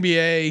 the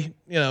NBA,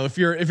 you know, if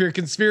you're a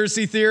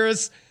conspiracy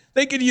theorist,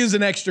 they could use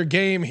an extra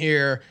game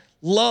here.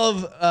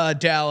 Love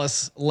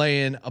Dallas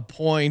laying a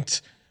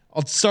point.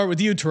 I'll start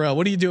with you, Terrell.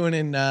 What are you doing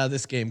in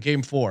this game,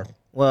 Game 4?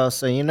 Well,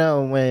 so you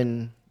know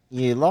when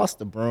you lost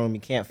the broom,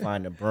 you can't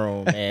find the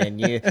broom,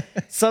 and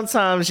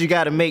sometimes you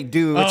got to make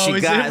do with what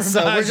you got.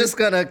 So we're just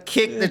gonna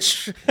kick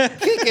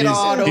it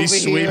on over here.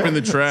 He's sweeping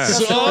the trash.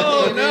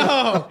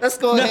 No! Let's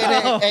go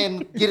ahead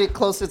and get it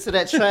closer to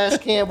that trash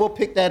can. We'll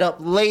pick that up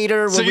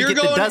later when we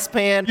get the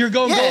dustpan. You're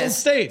going Golden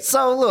State.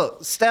 So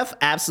look, Steph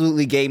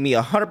absolutely gave me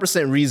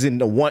 100% reason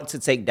to want to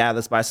take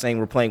Dallas by saying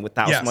we're playing with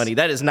house money.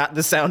 That is not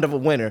the sound of a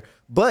winner.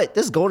 But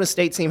this Golden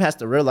State team has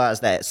to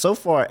realize that so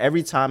far,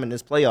 every time in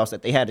this playoffs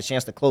that they had a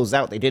chance to close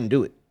out, they didn't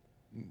do it.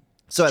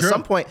 So at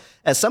some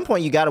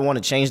point, you got to want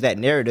to change that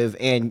narrative.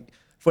 And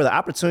for the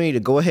opportunity to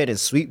go ahead and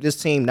sweep this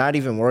team, not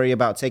even worry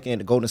about taking it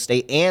to Golden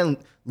State. And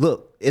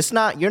look,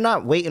 you're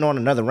not waiting on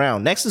another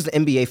round. Next is the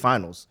NBA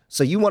Finals.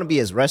 So you want to be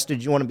as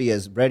rested, you want to be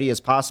as ready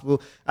as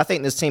possible. I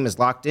think this team is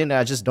locked in, and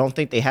I just don't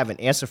think they have an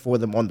answer for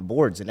them on the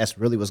boards, and that's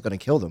really what's going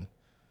to kill them.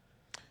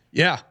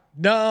 Yeah.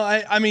 No,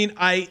 I mean,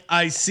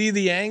 I see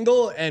the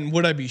angle, and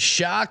would I be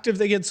shocked if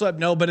they get swept?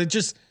 No, but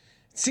it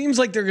seems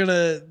like you're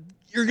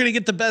gonna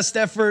get the best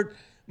effort.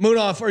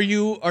 Munaf, are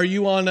you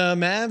on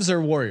Mavs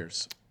or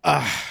Warriors?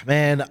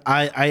 Man,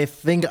 I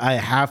think I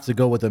have to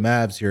go with the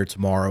Mavs here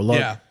tomorrow.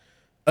 Look,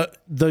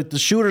 the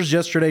shooters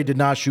yesterday did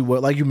not shoot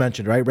well, like you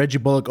mentioned, right? Reggie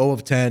Bullock 0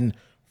 of 10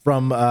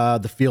 from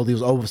the field. He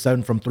was 0 of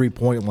 7 from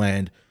 3-point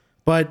land.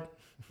 But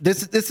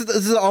this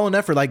is all an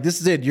effort. Like,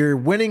 this is it. You're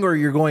winning or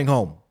you're going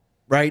home.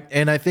 Right.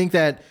 And I think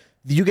that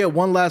you get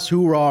one last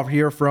hoorah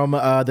here from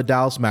the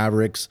Dallas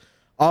Mavericks.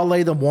 I'll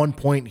lay them 1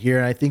 point here.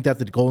 And I think that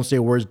the Golden State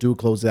Warriors do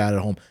close it out at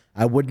home.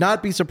 I would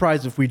not be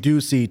surprised if we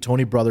do see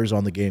Tony Brothers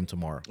on the game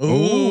tomorrow.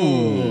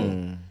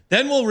 Ooh.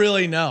 Then we'll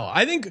really know.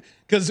 I think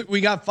because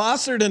we got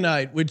Foster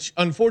tonight, which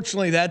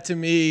unfortunately that to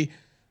me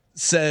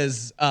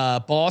says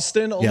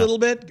Boston a little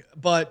bit.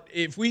 But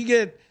if we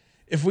get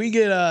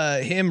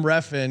him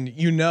reffing,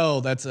 you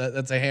know that's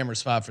a hammer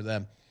spot for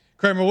them.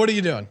 Kramer, what are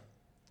you doing?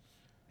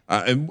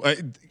 I'm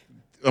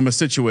a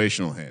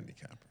situational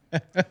handicapper.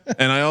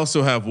 And I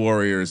also have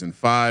Warriors in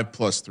 5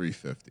 plus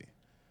 350.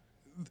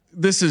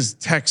 This is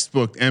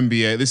textbook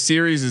NBA. This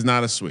series is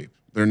not a sweep.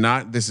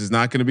 This is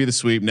not going to be the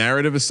sweep.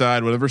 Narrative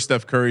aside, whatever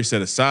Steph Curry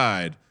said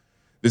aside,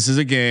 this is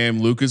a game.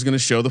 Luka's going to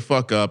show the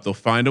fuck up. They'll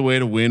find a way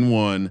to win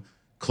one,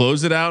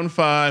 close it out in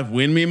 5,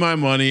 win me my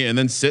money, and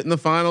then sit in the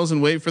finals and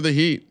wait for the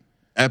Heat.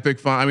 Epic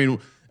fun. I mean,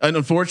 and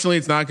unfortunately,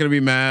 it's not going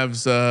to be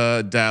Mavs,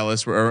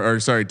 Dallas, or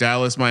sorry,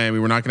 Dallas, Miami.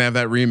 We're not going to have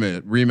that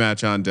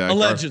rematch on deck.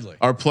 Allegedly,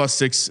 our plus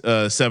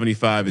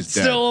 675 is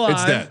dead. Still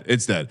alive.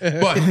 It's dead.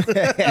 But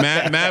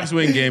Mavs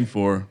win Game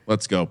 4.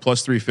 Let's go.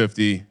 Plus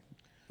 350.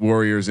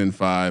 Warriors in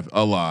 5,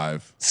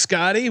 alive.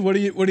 Scotty, what are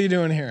you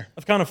doing here?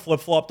 I've kind of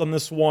flip-flopped on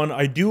this one.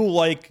 I do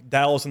like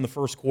Dallas in the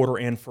first quarter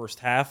and first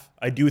half.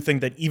 I do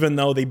think that even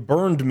though they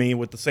burned me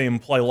with the same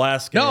play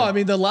last game. No, I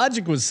mean, the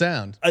logic was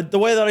sound. The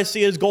way that I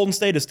see it is Golden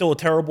State is still a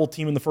terrible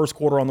team in the first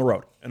quarter on the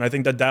road. And I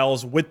think that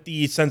Dallas, with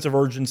the sense of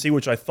urgency,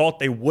 which I thought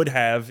they would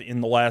have in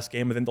the last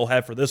game, I think they'll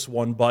have for this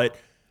one. But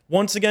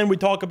once again, we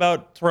talk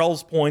about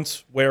Terrell's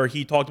points where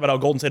he talked about how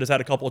Golden State has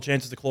had a couple of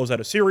chances to close out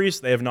a series.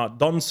 They have not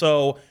done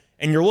so.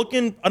 And you're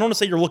looking, I don't want to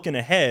say you're looking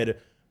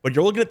ahead, but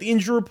you're looking at the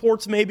injury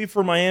reports maybe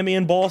for Miami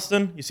and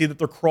Boston. You see that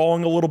they're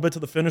crawling a little bit to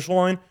the finish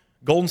line.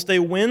 Golden State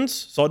wins.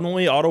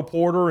 Suddenly, Otto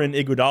Porter and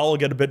Iguodala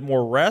get a bit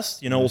more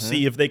rest. We'll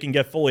see if they can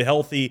get fully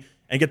healthy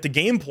and get the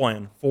game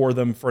plan for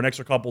them for an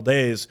extra couple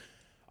days.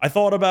 I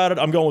thought about it.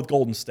 I'm going with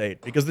Golden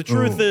State because the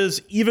truth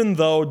is, even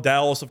though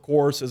Dallas, of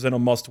course, is in a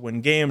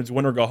must-win game, it's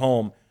win or go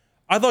home,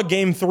 I thought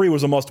Game 3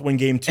 was a must-win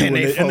game too, and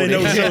they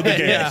no-showed the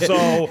game.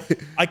 So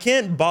I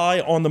can't buy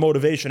on the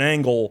motivation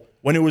angle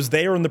when it was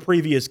there in the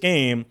previous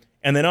game,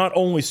 and they not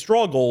only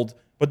struggled,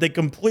 but they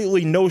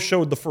completely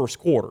no-showed the first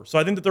quarter. So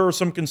I think that there are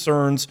some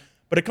concerns,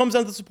 but it comes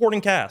down to the supporting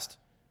cast.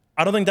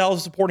 I don't think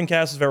Dallas' supporting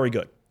cast is very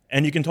good.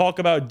 And you can talk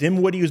about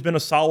Dinwiddie, who's been a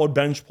solid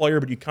bench player,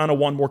 but you kind of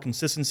want more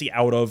consistency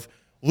out of.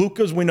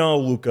 Luka's, we know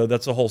Luka,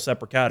 that's a whole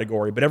separate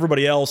category. But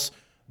everybody else,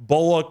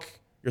 Bullock,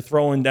 you're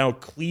throwing down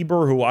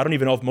Kleber, who I don't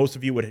even know if most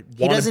of you would want.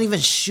 He doesn't even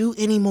shoot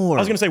anymore.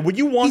 I was going to say, would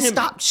you want him? He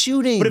stopped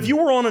shooting. But if you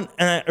were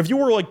if you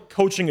were like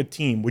coaching a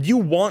team, would you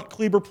want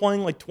Kleber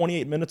playing like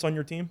 28 minutes on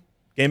your team,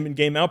 game in,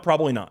 game out?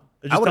 Probably not.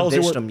 I would have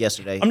ditched him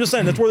yesterday. I'm just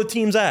saying that's where the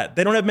team's at.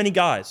 They don't have many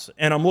guys,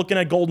 and I'm looking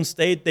at Golden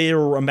State. They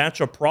are a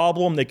matchup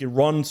problem. They can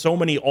run so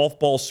many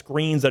off-ball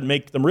screens that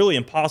make them really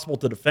impossible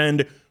to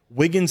defend.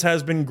 Wiggins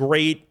has been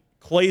great.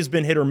 Clay's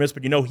been hit or miss,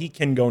 but he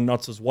can go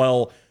nuts as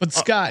well. But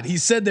Scott, he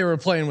said they were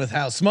playing with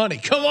house money.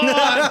 Come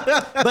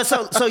on. But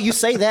so you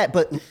say that,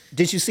 but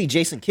did you see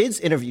Jason Kidd's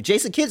interview?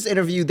 Jason Kidd's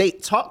interview, they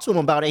talked to him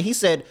about it. He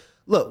said,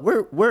 look,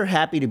 we're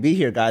happy to be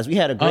here, guys. We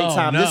had a great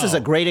time. No. This is a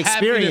great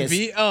experience.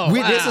 Wow.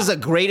 This is a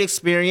great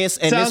experience,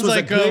 and Sounds this was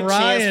like a good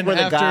Ryan chance for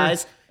the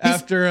guys.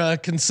 After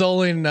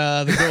consoling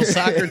the girls'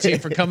 soccer team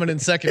for coming in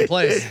second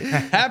place.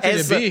 Happy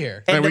to be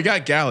here. Man, we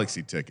got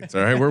Galaxy tickets,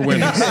 all right? We're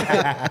winners.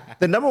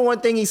 The number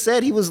one thing he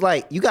said, he was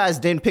like, you guys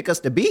didn't pick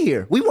us to be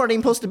here. We weren't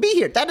even supposed to be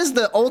here. That is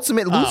the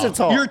ultimate loser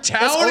talk. You're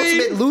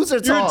touting. Ultimate loser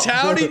talk. You're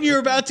touting you're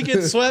about to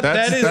get swept.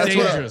 That is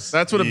dangerous.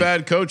 That's what a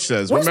bad coach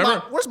says. Where's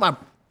my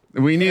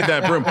We need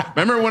that broom.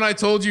 Remember when I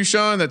told you,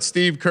 Sean, that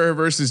Steve Kerr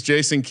versus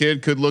Jason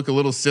Kidd could look a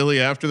little silly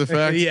after the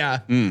fact? Yeah,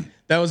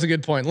 that was a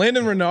good point.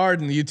 Landon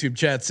Renard in the YouTube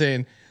chat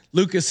saying,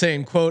 Lucas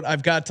saying, quote,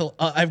 I've got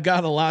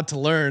a lot to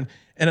learn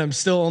and I'm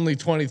still only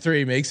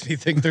 23 makes me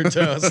think they're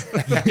toast.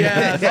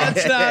 Yeah,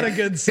 that's not a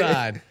good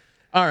sign.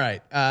 All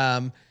right.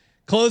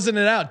 Closing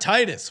it out.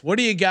 Titus, what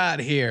do you got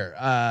here?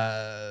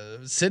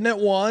 Sitting at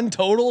 1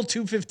 total,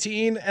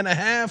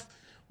 215.5.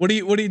 What are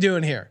you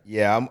doing here?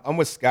 Yeah, I'm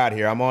with Scott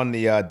here. I'm on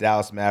the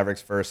Dallas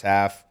Mavericks first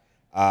half.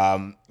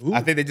 I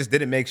think they just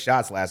didn't make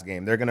shots last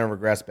game. They're going to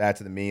regress back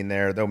to the mean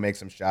there. They'll make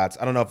some shots.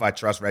 I don't know if I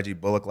trust Reggie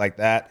Bullock like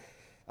that.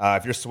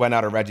 If you're sweating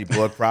out a Reggie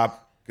Bullock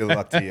prop, good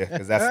luck to you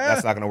because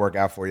that's not going to work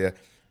out for you.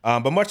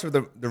 But much of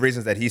the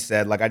reasons that he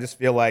said, like I just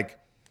feel like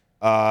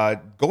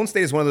Golden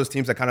State is one of those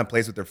teams that kind of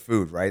plays with their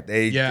food, right?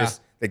 They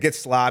get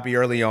sloppy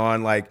early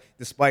on. Like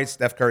despite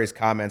Steph Curry's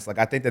comments, like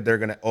I think that they're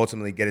going to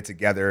ultimately get it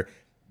together.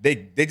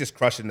 They just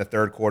crushed it in the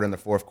third quarter and the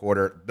fourth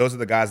quarter. Those are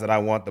the guys that I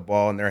want the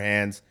ball in their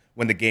hands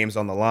when the game's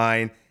on the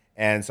line.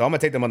 And so I'm going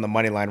to take them on the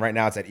money line. Right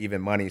now it's at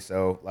even money.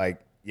 So, I'm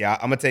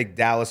going to take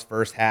Dallas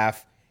first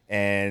half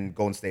and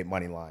Golden State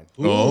money line.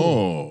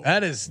 Ooh,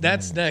 that's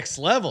next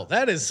level.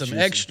 That is some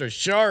extra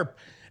sharp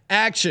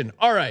action.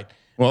 All right.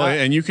 Well,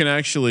 and you can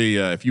actually,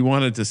 if you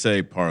wanted to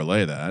say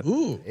parlay that,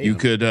 you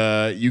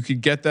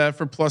could get that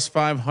for plus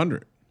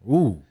 500.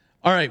 Ooh.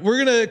 All right, we're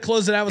gonna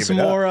close it out with some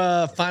more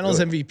Finals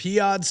MVP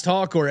odds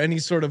talk or any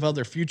sort of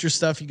other future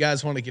stuff you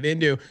guys want to get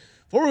into.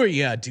 Before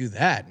we do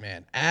that,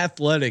 man,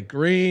 Athletic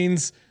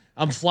Greens.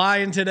 I'm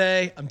flying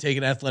today. I'm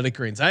taking Athletic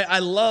Greens. I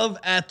love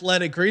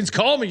Athletic Greens.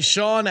 Call me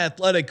Sean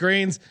Athletic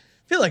Greens.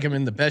 I feel like I'm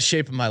in the best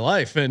shape of my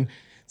life, and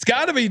it's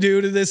got to be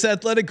due to this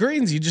Athletic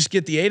Greens. You just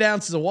get the 8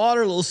 ounces of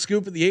water, a little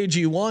scoop of the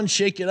AG1,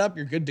 shake it up,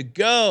 you're good to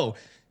go.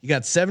 You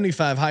got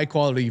 75 high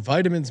quality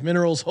vitamins,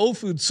 minerals, whole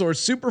food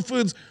source,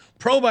 superfoods,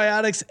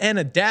 probiotics, and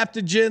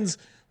adaptogens.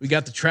 We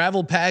got the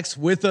travel packs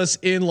with us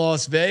in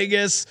Las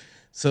Vegas.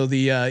 So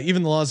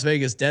even the Las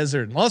Vegas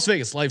desert and Las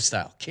Vegas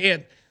lifestyle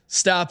can't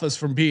stop us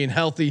from being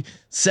healthy.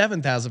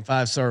 7,000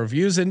 5-star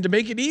reviews. And to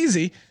make it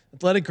easy,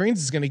 Athletic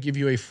Greens is going to give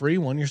you a free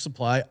 1-year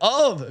supply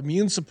of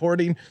immune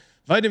supporting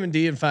vitamin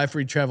D and 5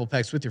 free travel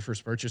packs with your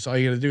first purchase. All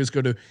you got to do is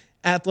go to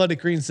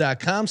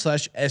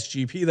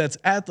athleticgreens.com/SGP. That's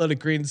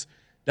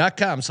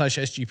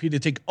athleticgreens.com/SGP to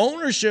take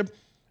ownership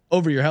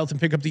over your health and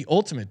pick up the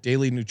ultimate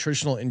daily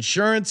nutritional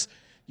insurance.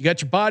 You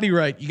got your body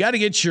right. You got to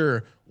get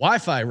your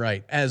Wi-Fi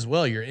right as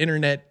well. Your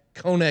internet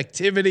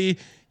connectivity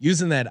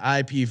using that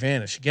IP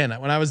Vanish. Again,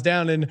 when I was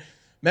down in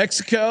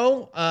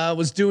Mexico,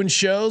 was doing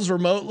shows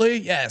remotely.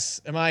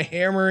 Yes. Am I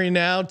hammering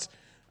out?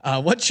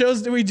 What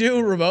shows do we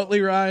do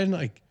remotely, Ryan?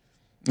 I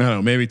don't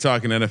know, maybe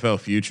talking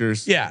NFL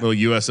futures. Yeah.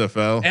 Little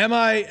USFL. Am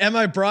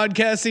I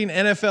broadcasting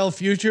NFL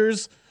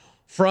futures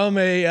from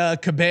a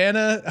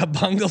cabana, a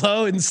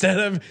bungalow, instead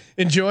of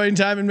enjoying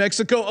time in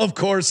Mexico? Of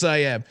course I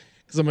am,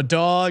 because I'm a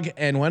dog.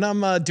 And when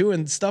I'm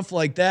doing stuff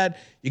like that,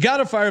 you got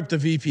to fire up the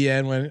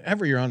VPN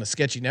whenever you're on a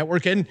sketchy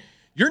network. And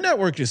your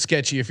network is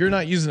sketchy if you're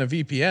not using a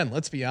VPN.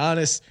 Let's be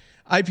honest.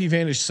 IP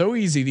Vanish, so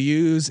easy to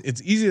use.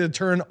 It's easy to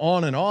turn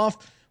on and off.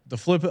 The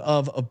flip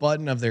of a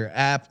button of their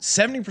app,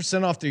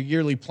 70% off their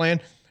yearly plan.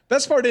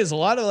 Best part is a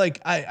lot of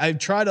I've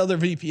tried other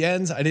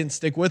VPNs. I didn't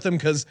stick with them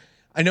because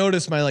I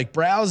noticed my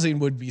browsing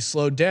would be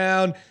slowed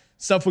down.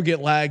 Stuff would get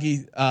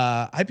laggy.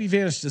 IP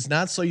Vanish does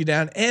not slow you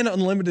down, and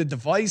unlimited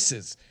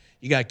devices.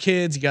 You got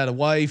kids, you got a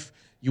wife,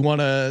 you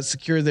want to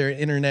secure their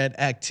internet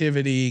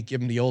activity,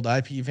 give them the old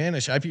IP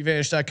Vanish.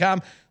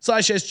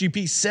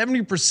 IPVanish.com/SGP,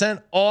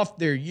 70% off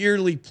their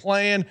yearly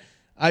plan.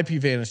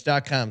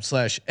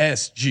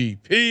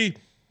 IPVanish.com/SGP.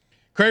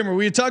 Kramer,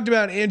 we had talked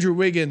about Andrew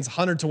Wiggins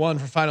 100-1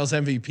 for Finals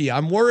MVP.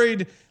 I'm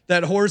worried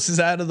that horse is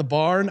out of the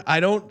barn.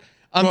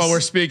 We're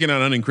speaking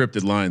on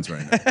unencrypted lines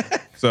right now.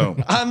 So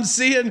I'm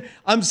seeing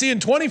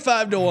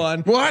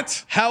 25-1.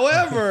 What?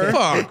 However,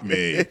 fuck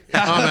me.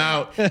 I'm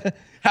out.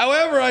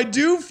 However, I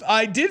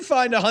did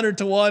find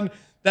 100-1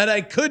 that I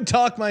could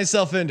talk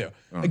myself into.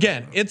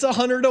 Again, it's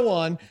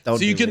 100-1, so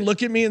you can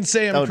look at me and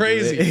say I'm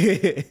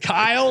crazy.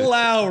 Kyle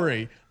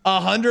Lowry,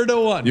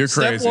 100-1. You're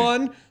Step crazy.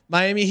 1,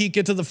 Miami Heat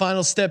get to the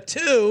final. Step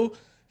 2,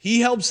 he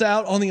helps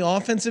out on the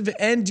offensive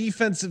and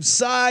defensive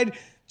side.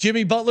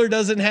 Jimmy Butler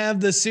doesn't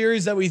have the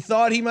series that we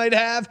thought he might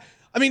have.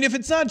 I mean, if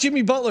it's not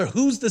Jimmy Butler,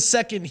 who's the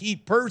second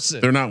Heat person?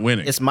 They're not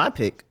winning. It's my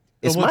pick.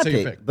 It's my what's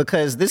your pick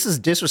because this is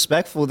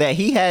disrespectful that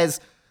he has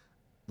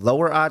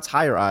lower odds,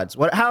 higher odds,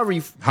 however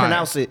you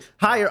pronounce it,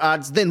 higher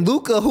odds than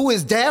Luka, who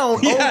is down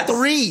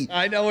 0-3.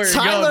 I know where you're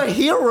Tyler going.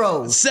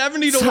 Hero.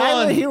 70 to 1.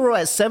 Tyler Hero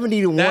at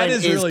 70 to 1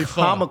 is really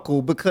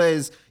comical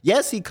because,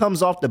 yes, he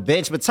comes off the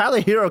bench, but Tyler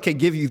Hero can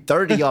give you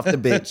 30 off the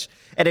bench.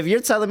 And if you're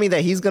telling me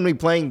that he's going to be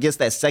playing against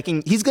that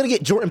second, he's going to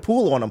get Jordan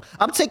Poole on him.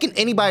 I'm taking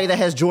anybody that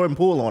has Jordan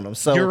Poole on him.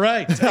 So You're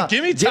right.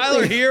 Give me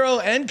Tyler Hero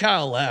and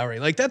Kyle Lowry.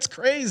 Like, that's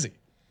crazy.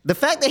 The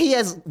fact that he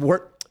has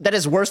work. That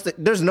is worse.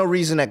 There's no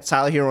reason that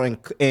Tyler Hero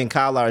and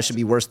Kyle Lowry should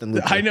be worse than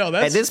Luka. I know.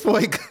 That's, at this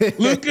point,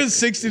 Luka's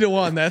 60 to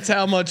 1. That's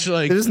how much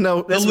like that's the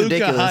Luka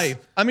ridiculous.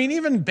 hype. I mean,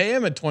 even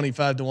Bam at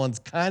 25 to 1 is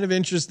kind of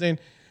interesting.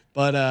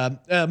 But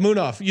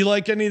Munaf, you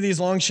like any of these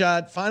long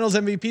shot finals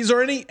MVPs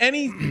or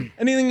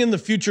anything in the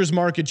futures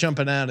market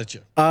jumping out at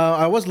you?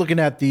 I was looking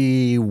at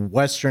the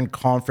Western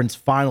Conference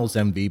Finals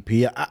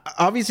MVP.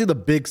 Obviously, the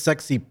big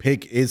sexy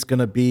pick is going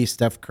to be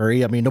Steph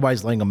Curry. I mean,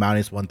 nobody's laying a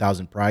minus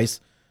 1,000 price.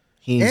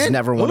 He's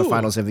never won a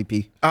Finals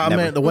MVP. I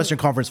mean, the Western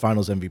Conference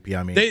Finals MVP.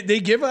 I mean, they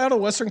give out a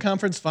Western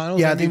Conference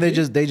Finals. Yeah, MVP? I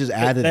think they just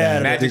added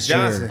that. Magic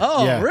Johnson.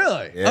 Oh, yeah.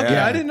 really? Yeah. Okay,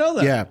 I didn't know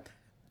that. Yeah.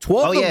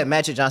 12 Oh yeah,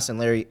 Magic Johnson,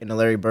 Larry in the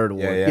Larry Bird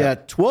Award. Yeah,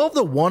 12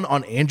 to 1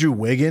 on Andrew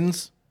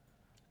Wiggins.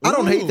 I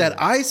don't hate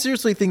that. I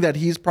seriously think that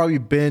he's probably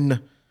been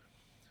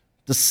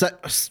we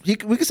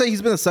could say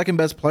he's been the second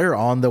best player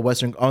on the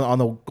on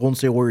the Golden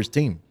State Warriors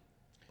team.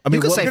 I mean,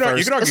 You can say you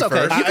first. can argue It's okay.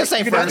 first. You can say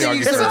You can first.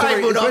 argue It's all right,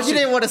 first. Rudolph. You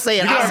didn't want to say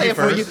it. I'll say it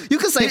for you. You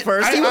can say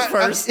first. He was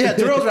first. Yeah,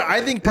 Terrell's right.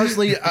 I think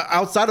personally,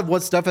 outside of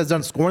what Steph has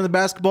done scoring the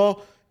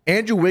basketball,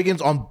 Andrew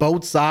Wiggins on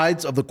both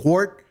sides of the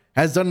court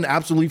has done an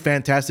absolutely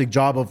fantastic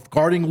job of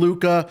guarding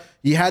Luka.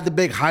 He had the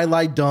big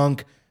highlight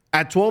dunk.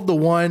 At 12 to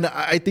 1,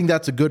 I think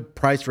that's a good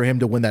price for him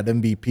to win that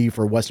MVP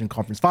for Western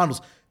Conference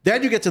Finals.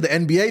 Then you get to the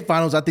NBA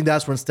Finals. I think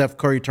that's when Steph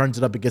Curry turns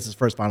it up and gets his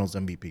first Finals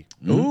MVP.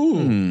 Ooh.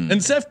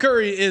 And Steph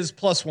Curry is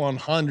plus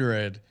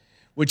 100,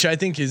 which I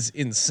think is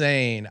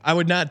insane. I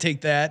would not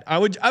take that. I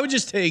would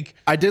just take.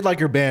 I did like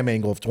your Bam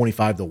angle of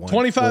 25 to 1.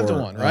 25 to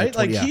 1, right? 20,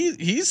 Like yeah.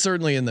 he's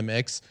certainly in the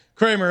mix.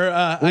 Kramer,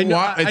 I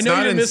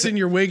know you're missing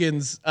your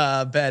Wiggins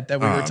bet that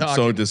we were talking. I'm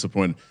so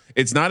disappointed.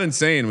 It's not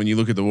insane when you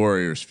look at the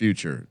Warriors'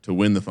 future to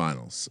win the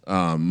finals,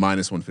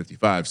 minus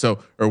 155. So,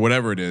 or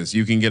whatever it is,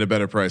 you can get a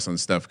better price on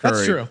Steph Curry.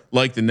 That's true.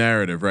 Like the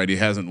narrative, right? He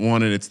hasn't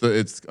won it.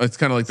 It's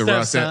kind of like the Steph's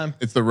Russ. time.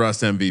 It's the Russ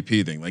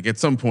MVP thing. Like at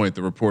some point,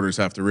 the reporters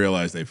have to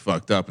realize they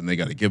fucked up and they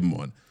got to give him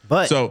one.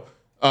 But so,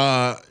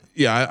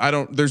 yeah, I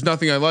don't. There's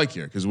nothing I like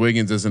here because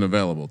Wiggins isn't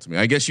available to me.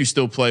 I guess you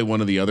still play one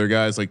of the other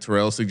guys, like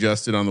Terrell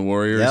suggested on the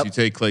Warriors. Yep. You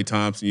take Klay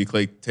Thompson. You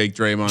take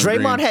Draymond.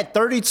 Draymond Green. had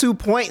 32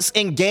 points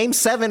in Game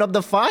 7 of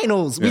the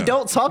Finals. We Yeah.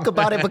 don't talk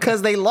about it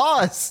because they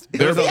lost.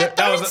 He had 32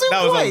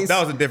 points.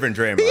 That was a different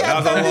Draymond. He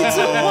had That was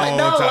 32 a points. long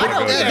No, time I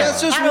don't ago. care.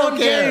 That's just I don't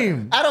one care.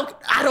 game.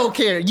 I don't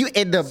care. You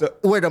in the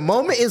where the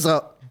moment is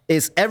up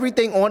is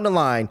everything on the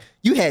line.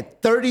 You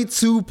had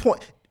 32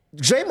 points.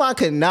 Draymond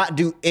could not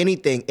do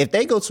anything. If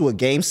they go to a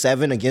Game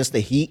 7 against the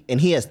Heat and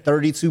he has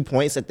 32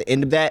 points at the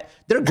end of that,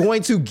 they're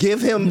going to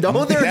give him they're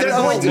going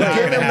to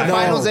give him the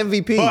Finals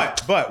MVP.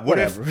 But what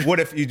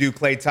if you do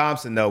Klay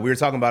Thompson though? We were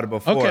talking about it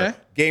before. Okay.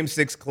 Game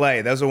 6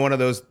 Klay. Those are one of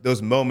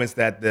those moments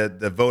that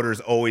the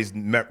voters always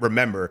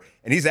remember.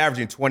 And he's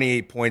averaging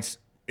 28 points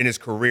in his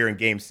career in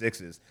Game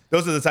 6s.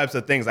 Those are the types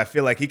of things I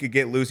feel like he could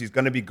get loose. He's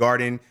going to be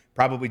guarding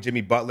probably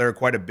Jimmy Butler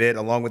quite a bit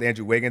along with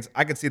Andrew Wiggins.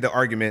 I could see the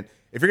argument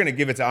if you're going to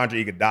give it to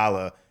Andre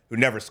Iguodala, who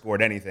never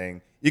scored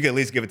anything, you can at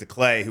least give it to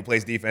Klay, who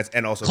plays defense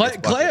and also gets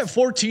Klay buckets. at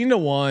 14 to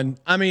 1.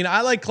 I mean,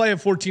 I like Klay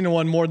at 14 to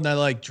 1 more than I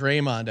like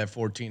Draymond at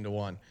 14 to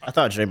 1. I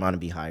thought Draymond would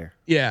be higher.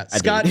 Yeah, I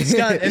Scott. do.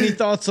 Scott, any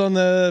thoughts on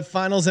the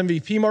Finals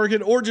MVP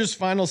market or just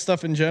final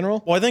stuff in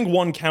general? Well, I think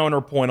one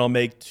counterpoint I'll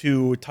make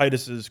to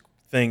Titus's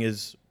thing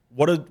is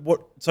what.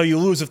 So you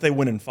lose if they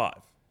win in 5,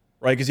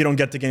 right? Because you don't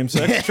get to Game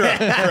 6. True.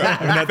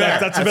 I mean,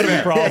 that's a bit of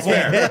a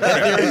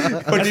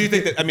problem. But do you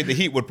think that, I mean, the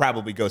Heat would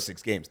probably go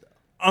 6 games though?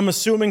 I'm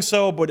assuming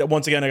so, but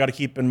once again, I got to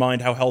keep in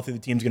mind how healthy the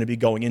team's going to be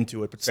going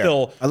into it. But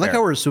still, I like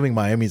how we're assuming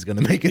Miami's going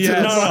to make it to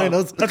the no,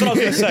 finals. that's what I was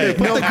going to say.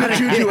 Put the good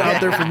juju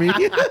out there for me.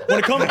 When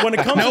it comes,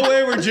 No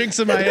way we're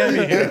jinxing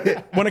Miami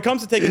here. When it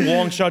comes to taking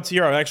long shots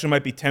here, I actually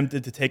might be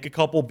tempted to take a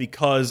couple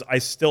because I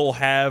still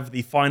have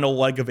the final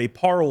leg of a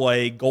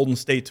parlay, Golden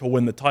State to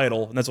win the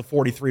title, and that's a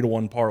 43 to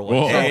 1 parlay.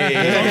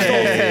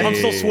 So I'm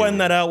still sweating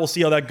that out. We'll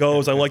see how that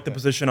goes. I like the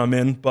position I'm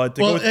in, but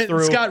to Well, go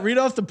through. Scott, read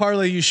off the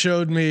parlay you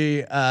showed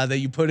me that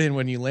you put in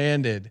when you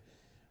landed.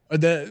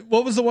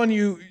 What was the one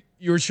you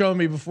were showing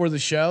me before the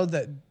show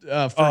that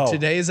for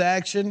today's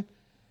action?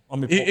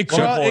 It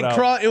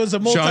was a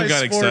Sean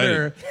got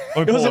multi-sporter.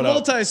 It was a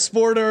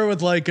multi-sporter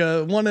with like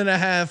a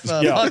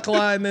 1.5 puck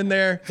line in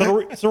there.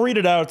 So read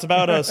it out. It's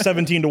about a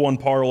 17 to 1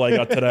 parlay I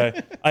got today.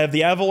 I have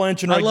the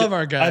Avalanche in I love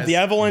our guys. I have the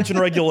Avalanche in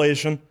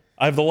regulation.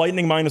 I have the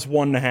Lightning minus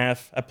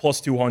 1.5 at plus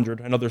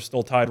 200. I know they're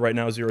still tied right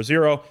now,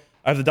 0-0.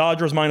 I have the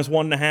Dodgers minus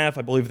 1.5.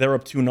 I believe they're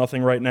up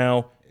 2-0 right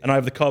now. And I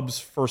have the Cubs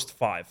first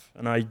 5.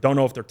 And I don't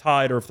know if they're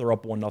tied or if they're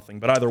up 1-0.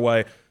 But either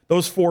way,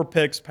 those 4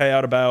 picks pay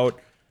out about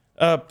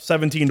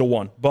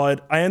 17-1.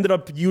 But I ended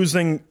up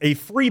using a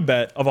free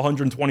bet of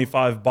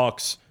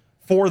 $125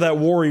 for that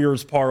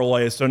Warriors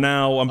parlay. So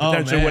now I'm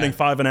potentially winning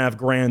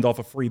 $5,500 off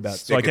a free bet.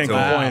 So I can't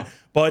complain.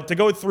 But to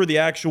go through the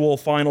actual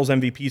finals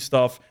MVP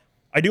stuff,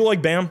 I do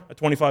like Bam at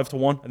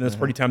 25-1, and that's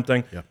pretty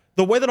tempting. Yeah.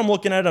 The way that I'm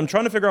looking at it, I'm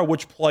trying to figure out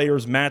which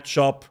players match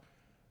up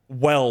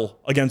well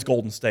against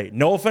Golden State.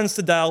 No offense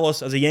to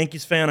Dallas. As a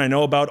Yankees fan, I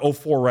know about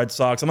 04 Red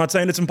Sox. I'm not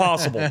saying it's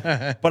impossible,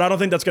 but I don't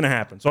think that's going to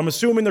happen. So I'm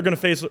assuming they're going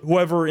to face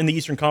whoever in the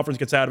Eastern Conference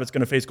gets out of it's going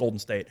to face Golden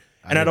State.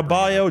 And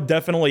Adebayo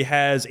definitely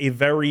has a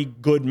very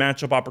good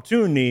matchup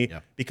opportunity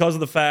because of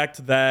the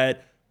fact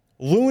that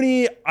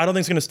Looney, I don't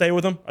think is going to stay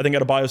with him. I think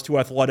Adebayo's too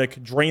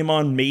athletic.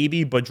 Draymond,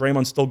 maybe, but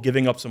Draymond's still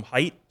giving up some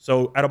height.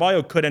 So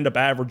Adebayo could end up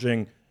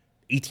averaging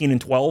 18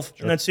 and 12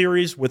 in that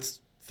series with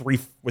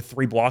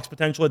three blocks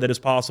potentially. That is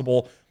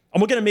possible. I'm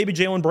looking at maybe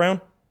Jaylen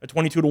Brown at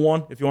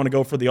 22-1 if you want to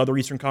go for the other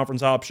Eastern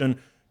Conference option.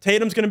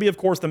 Tatum's going to be, of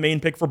course, the main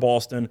pick for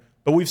Boston,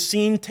 but we've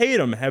seen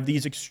Tatum have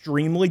these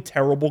extremely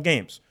terrible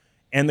games.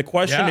 And the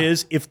question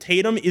is, if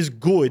Tatum is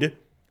good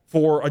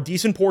for a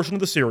decent portion of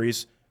the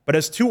series, but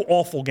has two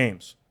awful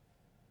games,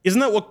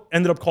 isn't that what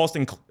ended up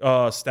costing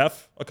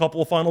Steph a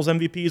couple of finals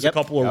MVPs, a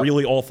couple of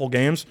really awful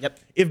games?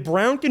 If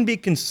Brown can be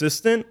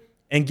consistent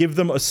and give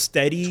them a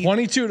steady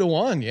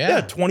 22-1,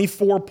 yeah,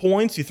 24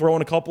 points. You throw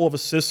in a couple of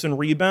assists and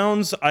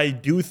rebounds. I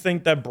do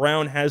think that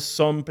Brown has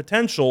some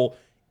potential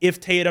if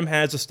Tatum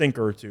has a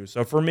stinker or two.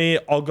 So for me,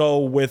 I'll go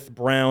with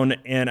Brown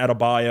and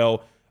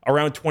Adebayo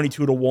around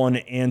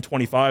 22-1 and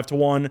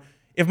 25-1.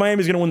 If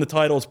Miami's going to win the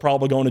title, it's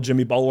probably going to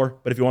Jimmy Butler.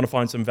 But if you want to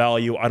find some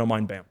value, I don't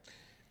mind Bam.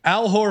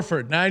 Al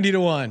Horford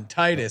 90-1.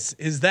 Titus,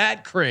 is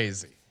that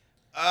crazy?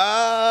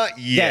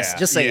 Yes,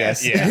 just say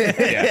yes.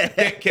 Yeah.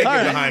 Can't get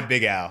behind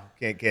Big Al.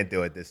 Can't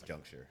do it this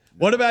juncture.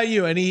 What about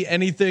you?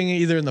 Anything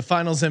either in the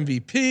finals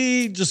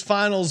MVP, just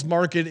finals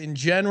market in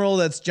general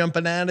that's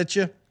jumping out at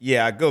you?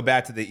 Yeah, I go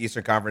back to the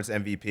Eastern Conference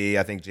MVP.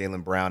 I think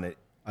Jaylen Brown at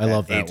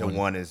love that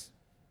 8-1 is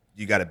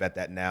you got to bet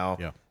that now.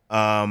 Yeah.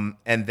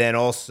 And then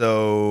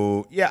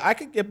also, I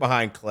could get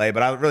behind Clay,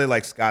 but I really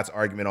like Scott's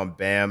argument on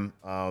Bam.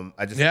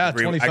 I just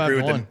agree with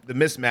the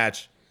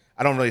mismatch.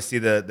 I don't really see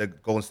the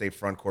Golden State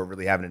front court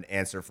really having an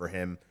answer for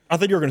him. I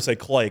thought you were going to say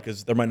Clay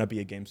because there might not be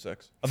a Game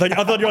 6. I thought you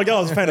were like, I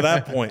was a fan of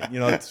that point.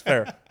 It's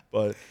fair.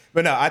 But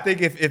no, I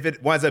think if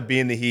it winds up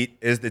being the Heat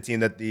is the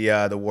team that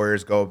the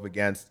Warriors go up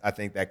against, I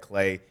think that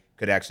Clay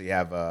could actually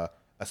have a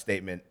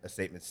statement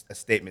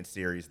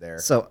series there.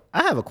 So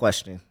I have a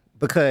question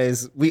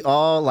because we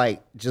all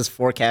just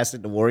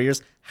forecasted the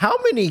Warriors. How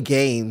many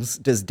games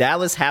does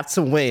Dallas have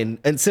to win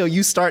until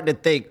you start to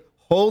think,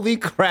 holy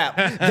crap,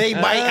 they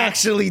might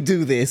actually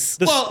do this?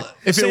 Well,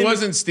 if it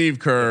wasn't Steve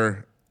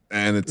Kerr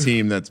and the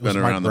team that's been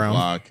around the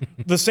block.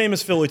 The same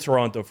as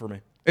Philly-Toronto for me.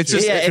 It's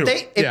just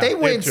if they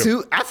win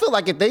two, I feel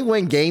like if they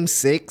win Game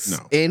 6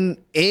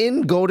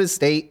 in Golden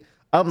State,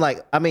 I'm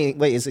like,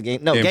 wait, is it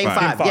game? No, Game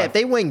 5. Yeah, if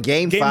they win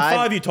Game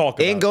 5 you talk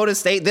about. in Golden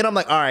State, then I'm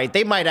like, all right,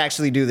 they might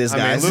actually do this,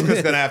 guys.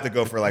 Luka's going to have to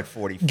go for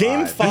 45.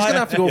 Game 5. He's going to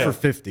have to go for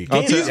 50.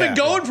 He's been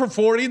going for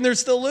 40 and they're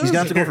still losing. He's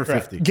going to have to go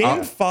for 50.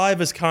 Game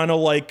 5 is kind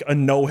of like a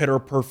no-hitter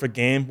perfect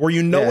game where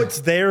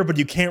it's there, but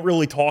you can't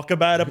really talk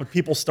about it, but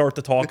people start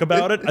to talk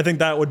about it. I think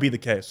that would be the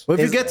case. Well,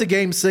 if you get to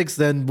Game 6,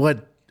 then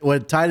what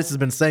Titus has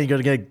been saying, you're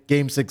going to get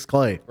Game 6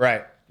 Clay.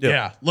 Right.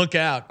 Yeah, look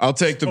out. I'll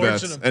take the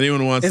bets.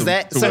 Anyone wants to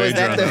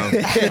wager on them?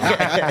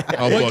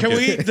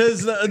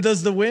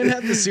 Does the win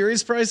have the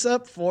series price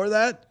up for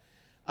that?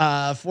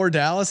 For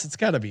Dallas, it's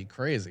got to be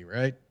crazy,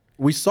 right?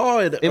 We saw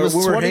it. We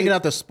were hanging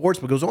out the sports,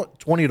 but it was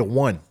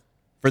 20-1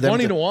 for them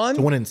 20-1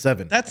 to win in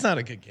 7. That's not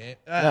a good game.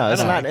 No,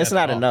 it's not. It's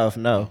not enough.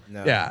 No.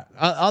 Yeah,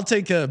 I'll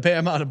take a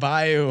Bam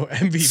Adebayo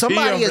MVP.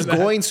 Somebody is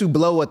going to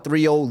blow a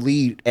 3-0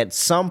 lead at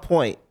some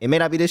point. It may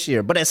not be this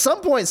year, but at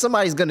some point,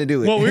 somebody's going to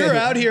do it. Well, we were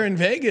out here in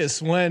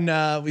Vegas when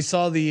we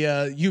saw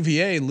the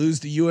UVA lose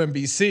to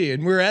UMBC,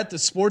 and we were at the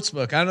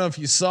sportsbook. I don't know if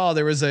you saw.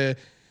 There was who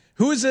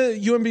was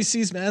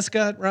UMBC's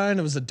mascot, Ryan?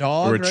 It was a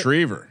dog. A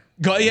retriever.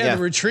 Right?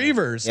 The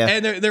retrievers. Yeah.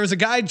 And there was a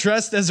guy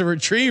dressed as a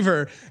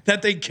retriever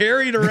that they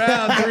carried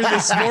around through the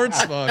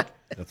sports book.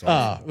 That's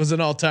awesome. It was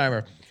an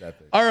all-timer.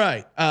 Exactly. All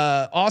right.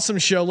 Awesome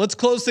show. Let's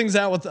close things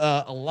out with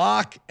a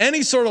lock.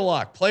 Any sort of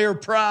lock. Player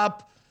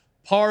prop,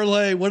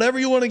 parlay, whatever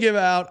you want to give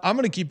out. I'm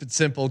going to keep it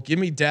simple. Give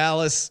me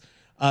Dallas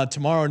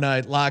tomorrow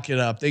night. Lock it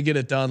up. They get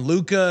it done.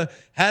 Luka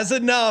has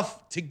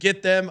enough to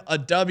get them a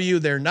W.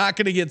 They're not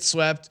going to get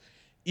swept.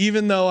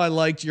 Even though I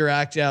liked your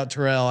act out,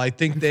 Terrell, I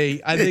think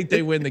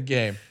they win the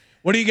game.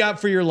 What do you got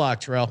for your lock,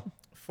 Terrell?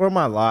 For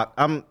my lock,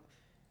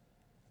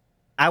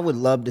 I would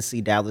love to see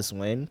Dallas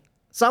win.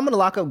 So I'm going to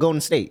lock up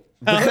Golden State.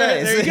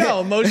 There you go.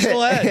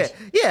 Emotional edge.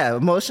 Yeah,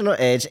 emotional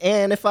edge.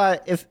 And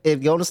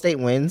if Golden State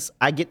wins,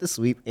 I get the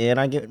sweep and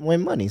I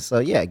win money. So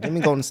yeah, give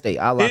me Golden State.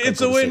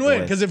 It's a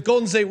win-win because if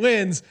Golden State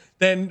wins,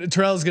 then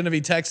Terrell's going to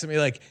be texting me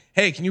like,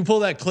 "Hey, can you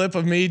pull that clip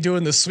of me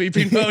doing the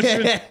sweeping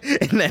motion?"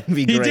 That'd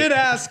be great. He did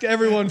ask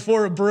everyone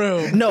for a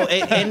broom. No,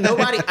 and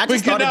nobody. I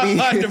just thought it'd be.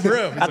 Find a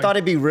broom. I thought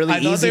it'd be really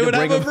easy to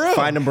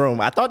find a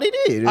broom. I thought they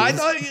did. I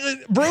thought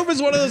broom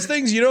is one of those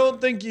things you don't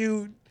think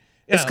you.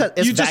 It's,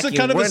 it's you just vacuum.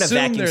 kind of We're in a assume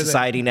vacuum they're there.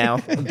 society now.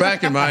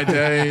 Back in my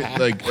day,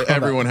 like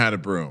everyone had a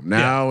broom.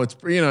 Now it's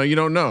you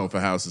don't know if a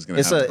house is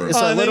going to have a broom. It's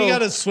a And then little. you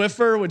got a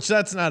Swiffer, which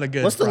that's not a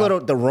good. What's the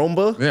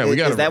Roomba? Yeah, we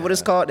got. Is that what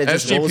it's called? It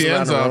just rolls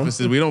around SGPN's the room?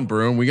 offices. We don't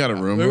broom. We got a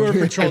Roomba. We were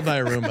patrolled by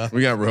a Roomba.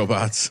 We got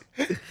robots.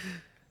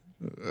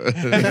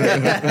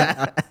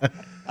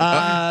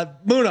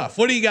 Munaf,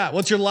 what do you got?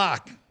 What's your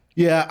lock?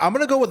 Yeah, I'm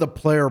gonna go with a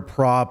player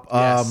prop.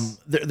 Yes.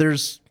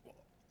 There's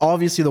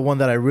obviously the one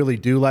that I really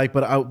do like,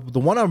 but the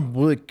one I'm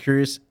really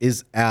curious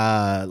is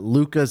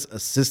Luka's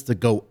assist to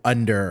go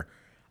under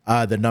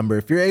the number.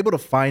 If you're able to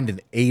find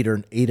an 8 or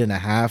an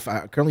 8.5,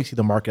 I currently see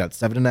the market at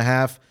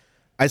 7.5.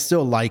 I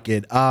still like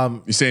it.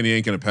 You saying he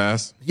ain't gonna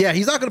pass? Yeah,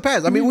 he's not going to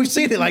pass. I mean, we've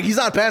seen it. Like, he's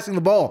not passing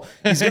the ball.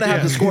 He's going to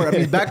have to score. I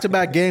mean,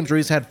 back-to-back games where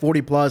he's had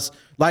 40 plus.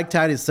 Like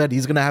Titus said,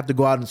 he's going to have to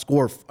go out and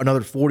score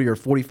another 40 or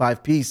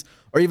 45 piece,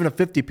 or even a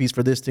 50 piece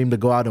for this team to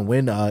go out and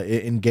win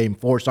in Game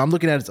 4. So I'm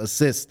looking at his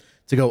assists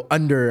to go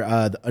under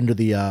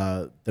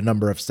the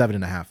number of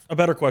 7.5. A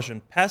better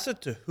question: pass it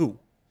to who?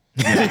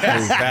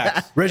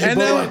 Reggie And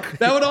Bullock.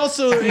 that would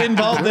also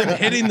involve them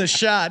hitting the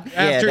shot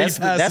after he that's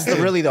passes.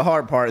 really the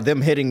hard part. Them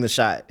hitting the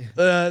shot.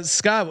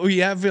 Scott, we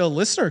have a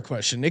listener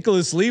question.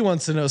 Nicholas Lee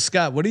wants to know,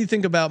 Scott, what do you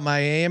think about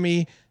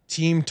Miami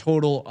team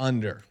total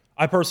under?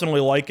 I personally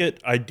like it.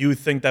 I do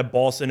think that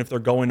Boston, if they're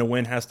going to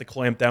win, has to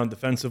clamp down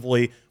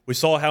defensively. We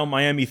saw how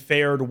Miami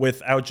fared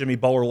without Jimmy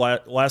Butler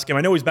last game.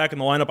 I know he's back in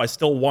the lineup. I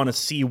still want to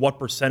see what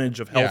percentage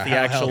of health he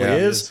actually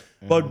is.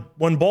 But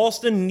when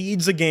Boston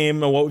needs a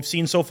game, and what we've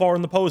seen so far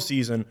in the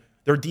postseason,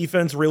 their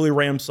defense really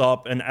ramps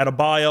up. And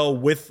Adebayo,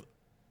 with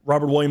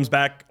Robert Williams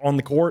back on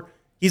the court,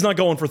 he's not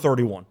going for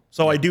 31.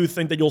 So I do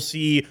think that you'll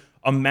see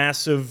a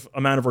massive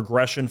amount of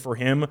regression for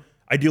him.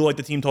 I do like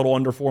the team total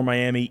under for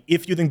Miami.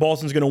 If you think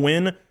Boston's going to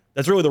win,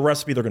 that's really the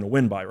recipe they're going to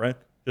win by, right?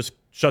 Just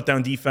shut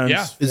down defense.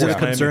 Yeah. Is it a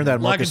force concern Miami.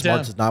 that Marcus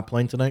Smart is not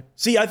playing tonight?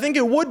 See, I think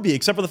it would be,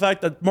 except for the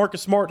fact that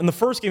Marcus Smart, in the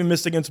first game he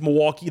missed against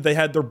Milwaukee, they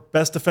had their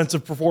best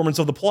defensive performance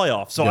of the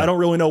playoffs. So I don't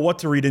really know what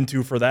to read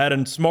into for that.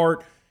 And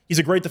Smart, he's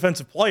a great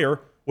defensive player.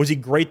 Was he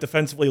great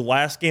defensively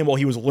last game while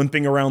he was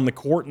limping around the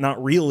court?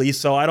 Not really.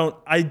 So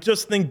I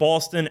just think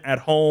Boston at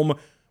home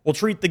will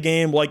treat the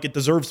game like it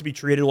deserves to be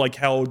treated, like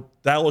how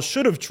Dallas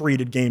should have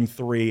treated Game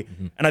 3.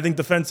 Mm-hmm. And I think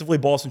defensively,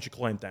 Boston should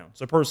clamp down.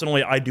 So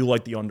personally, I do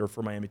like the under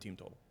for Miami team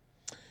total.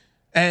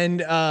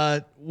 And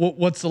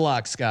what's the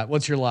lock, Scott?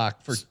 What's your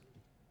lock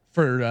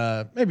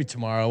for maybe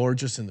tomorrow or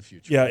just in the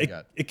future?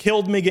 Yeah, it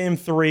killed me Game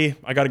 3.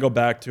 I got to go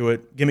back to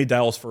it. Give me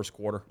Dallas first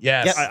quarter.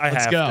 Yes, I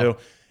have to.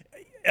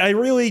 I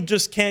really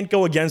just can't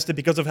go against it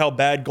because of how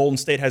bad Golden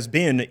State has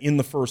been in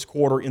the first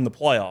quarter in the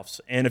playoffs.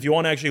 And if you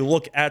want to actually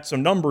look at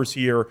some numbers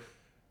here,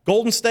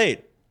 Golden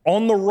State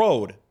on the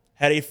road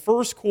had a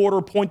first quarter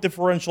point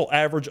differential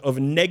average of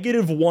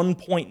negative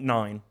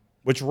 1.9,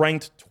 which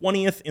ranked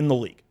 20th in the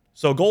league.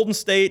 So Golden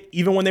State,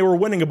 even when they were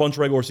winning a bunch of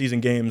regular season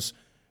games,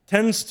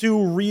 tends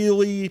to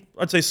really,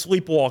 I'd say,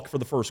 sleepwalk for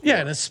the first quarter.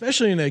 Yeah, and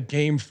especially in a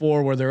Game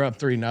 4 where they're up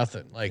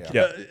 3-0. Like,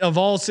 of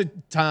all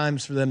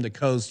times for them to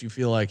coast, you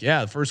feel like,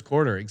 the first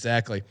quarter,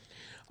 exactly.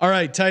 All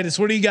right, Titus,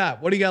 what do you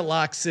got? What do you got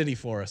Lock City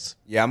for us?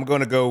 Yeah, I'm going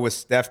to go with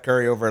Steph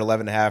Curry over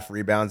 11.5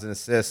 rebounds and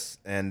assists.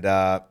 And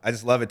I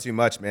just love it too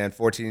much, man.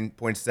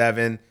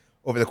 14.7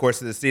 over the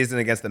course of the season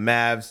against the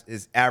Mavs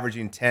is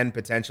averaging 10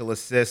 potential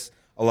assists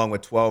along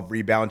with 12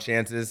 rebound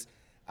chances.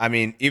 I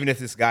mean, even if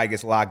this guy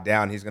gets locked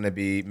down, he's going to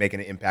be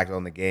making an impact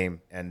on the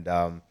game. And,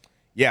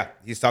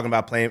 he's talking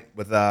about playing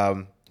with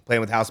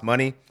house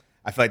money.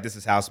 I feel like this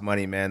is house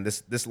money, man.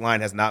 This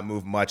line has not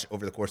moved much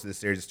over the course of the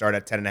series. It started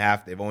at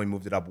 10.5. They've only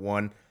moved it up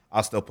 1.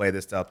 I'll still play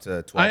this up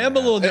to 12. I am a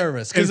little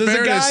nervous because as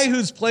a guy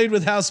who's played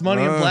with house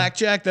money and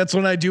blackjack, that's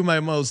when I do my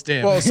most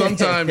damage. Well,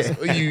 sometimes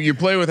you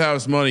play with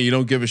house money, you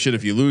don't give a shit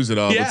if you lose it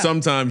all. Yeah, but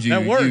sometimes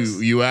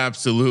you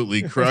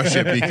absolutely crush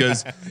it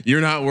because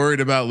you're not worried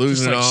about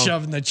losing just it all.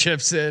 Shoving the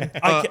chips in.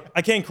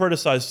 I can't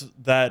criticize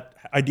that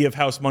idea of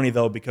house money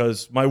though,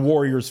 because my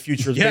Warriors'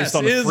 future is based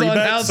on a free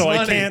bet, so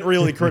I can't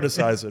really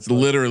criticize it. It's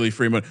literally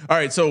free money. All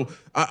right, so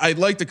I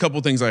liked a couple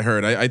things I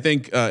heard. I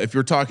think if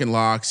you're talking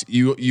locks,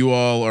 you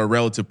all are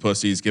relative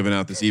pussies giving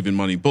out this even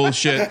money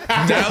bullshit.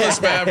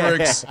 Dallas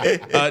Mavericks,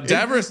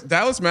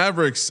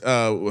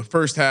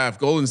 first half,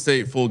 Golden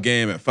State full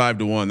game at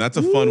 5-1. That's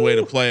a fun way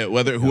to play it.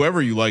 Whether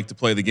whoever you like to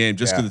play the game,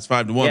 just because it's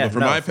 5-1. But for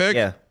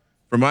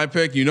my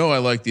pick, I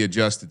like the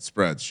adjusted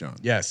spreads, Sean.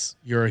 Yes,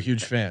 you're a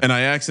huge fan, and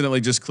I accidentally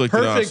just clicked it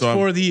off. Perfect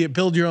for the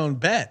build your own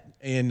bet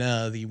in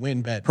the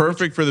win bet.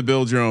 Perfect for the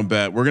build your own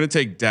bet. We're gonna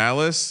take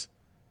Dallas.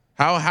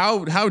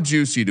 How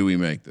juicy do we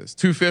make this?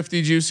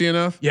 250 juicy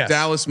enough? Yes.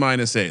 Dallas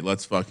 -8.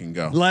 Let's fucking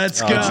go.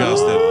 Let's go.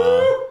 Adjusted.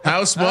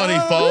 House money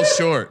falls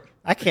short.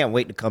 I can't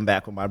wait to come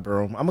back with my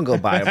broom. I'm gonna go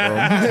buy a broom.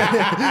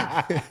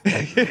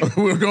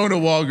 We're going to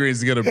Walgreens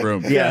to get a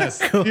broom. Yes,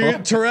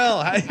 Terrell.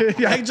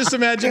 I just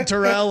imagine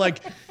Terrell like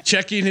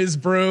checking his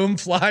broom,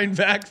 flying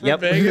back from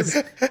Vegas.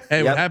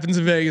 Hey, what happens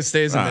in Vegas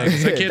stays in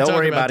Vegas. I can't Don't talk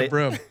worry about about the it.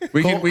 broom.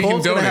 We can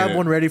Cole's donate gonna have it.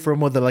 one ready for him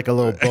with like a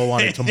little bow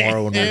on it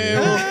tomorrow. When we're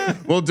here.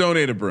 We'll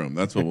donate a broom.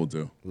 That's what we'll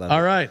do.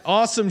 All right.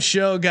 Awesome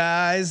show,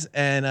 guys.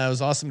 And it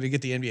was awesome to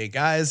get the NBA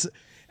guys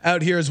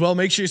out here as well.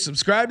 Make sure you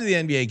subscribe to the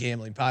NBA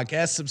Gambling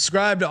Podcast.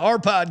 Subscribe to our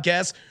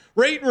podcast.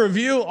 Rate and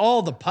review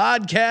all the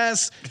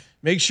podcasts.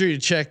 Make sure you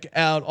check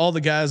out all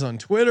the guys on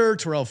Twitter.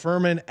 Terrell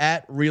Furman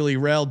at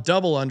ReallyRel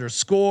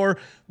 _,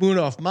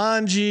 Munaf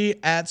Manji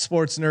at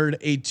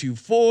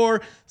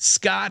SportsNerd824,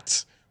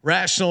 Scott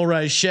Rational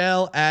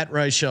Reichel at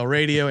Reichel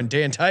Radio, and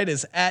Dan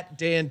Titus at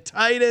Dan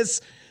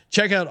Titus.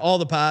 Check out all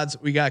the pods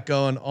we got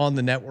going on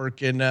the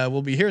network, and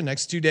we'll be here the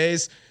next 2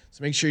 days.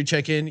 So make sure you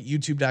check in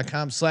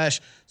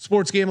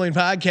youtube.com/Sports Gambling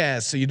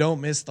Podcast so you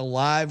don't miss the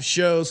live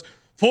shows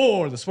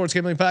for the Sports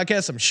Gambling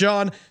Podcast. I'm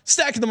Sean,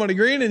 stacking the money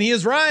green, and he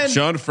is Ryan.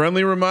 Sean,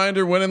 friendly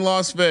reminder: when in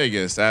Las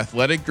Vegas,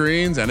 athletic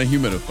greens and a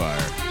humidifier.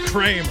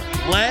 Kramer,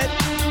 let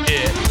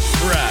it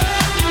ride.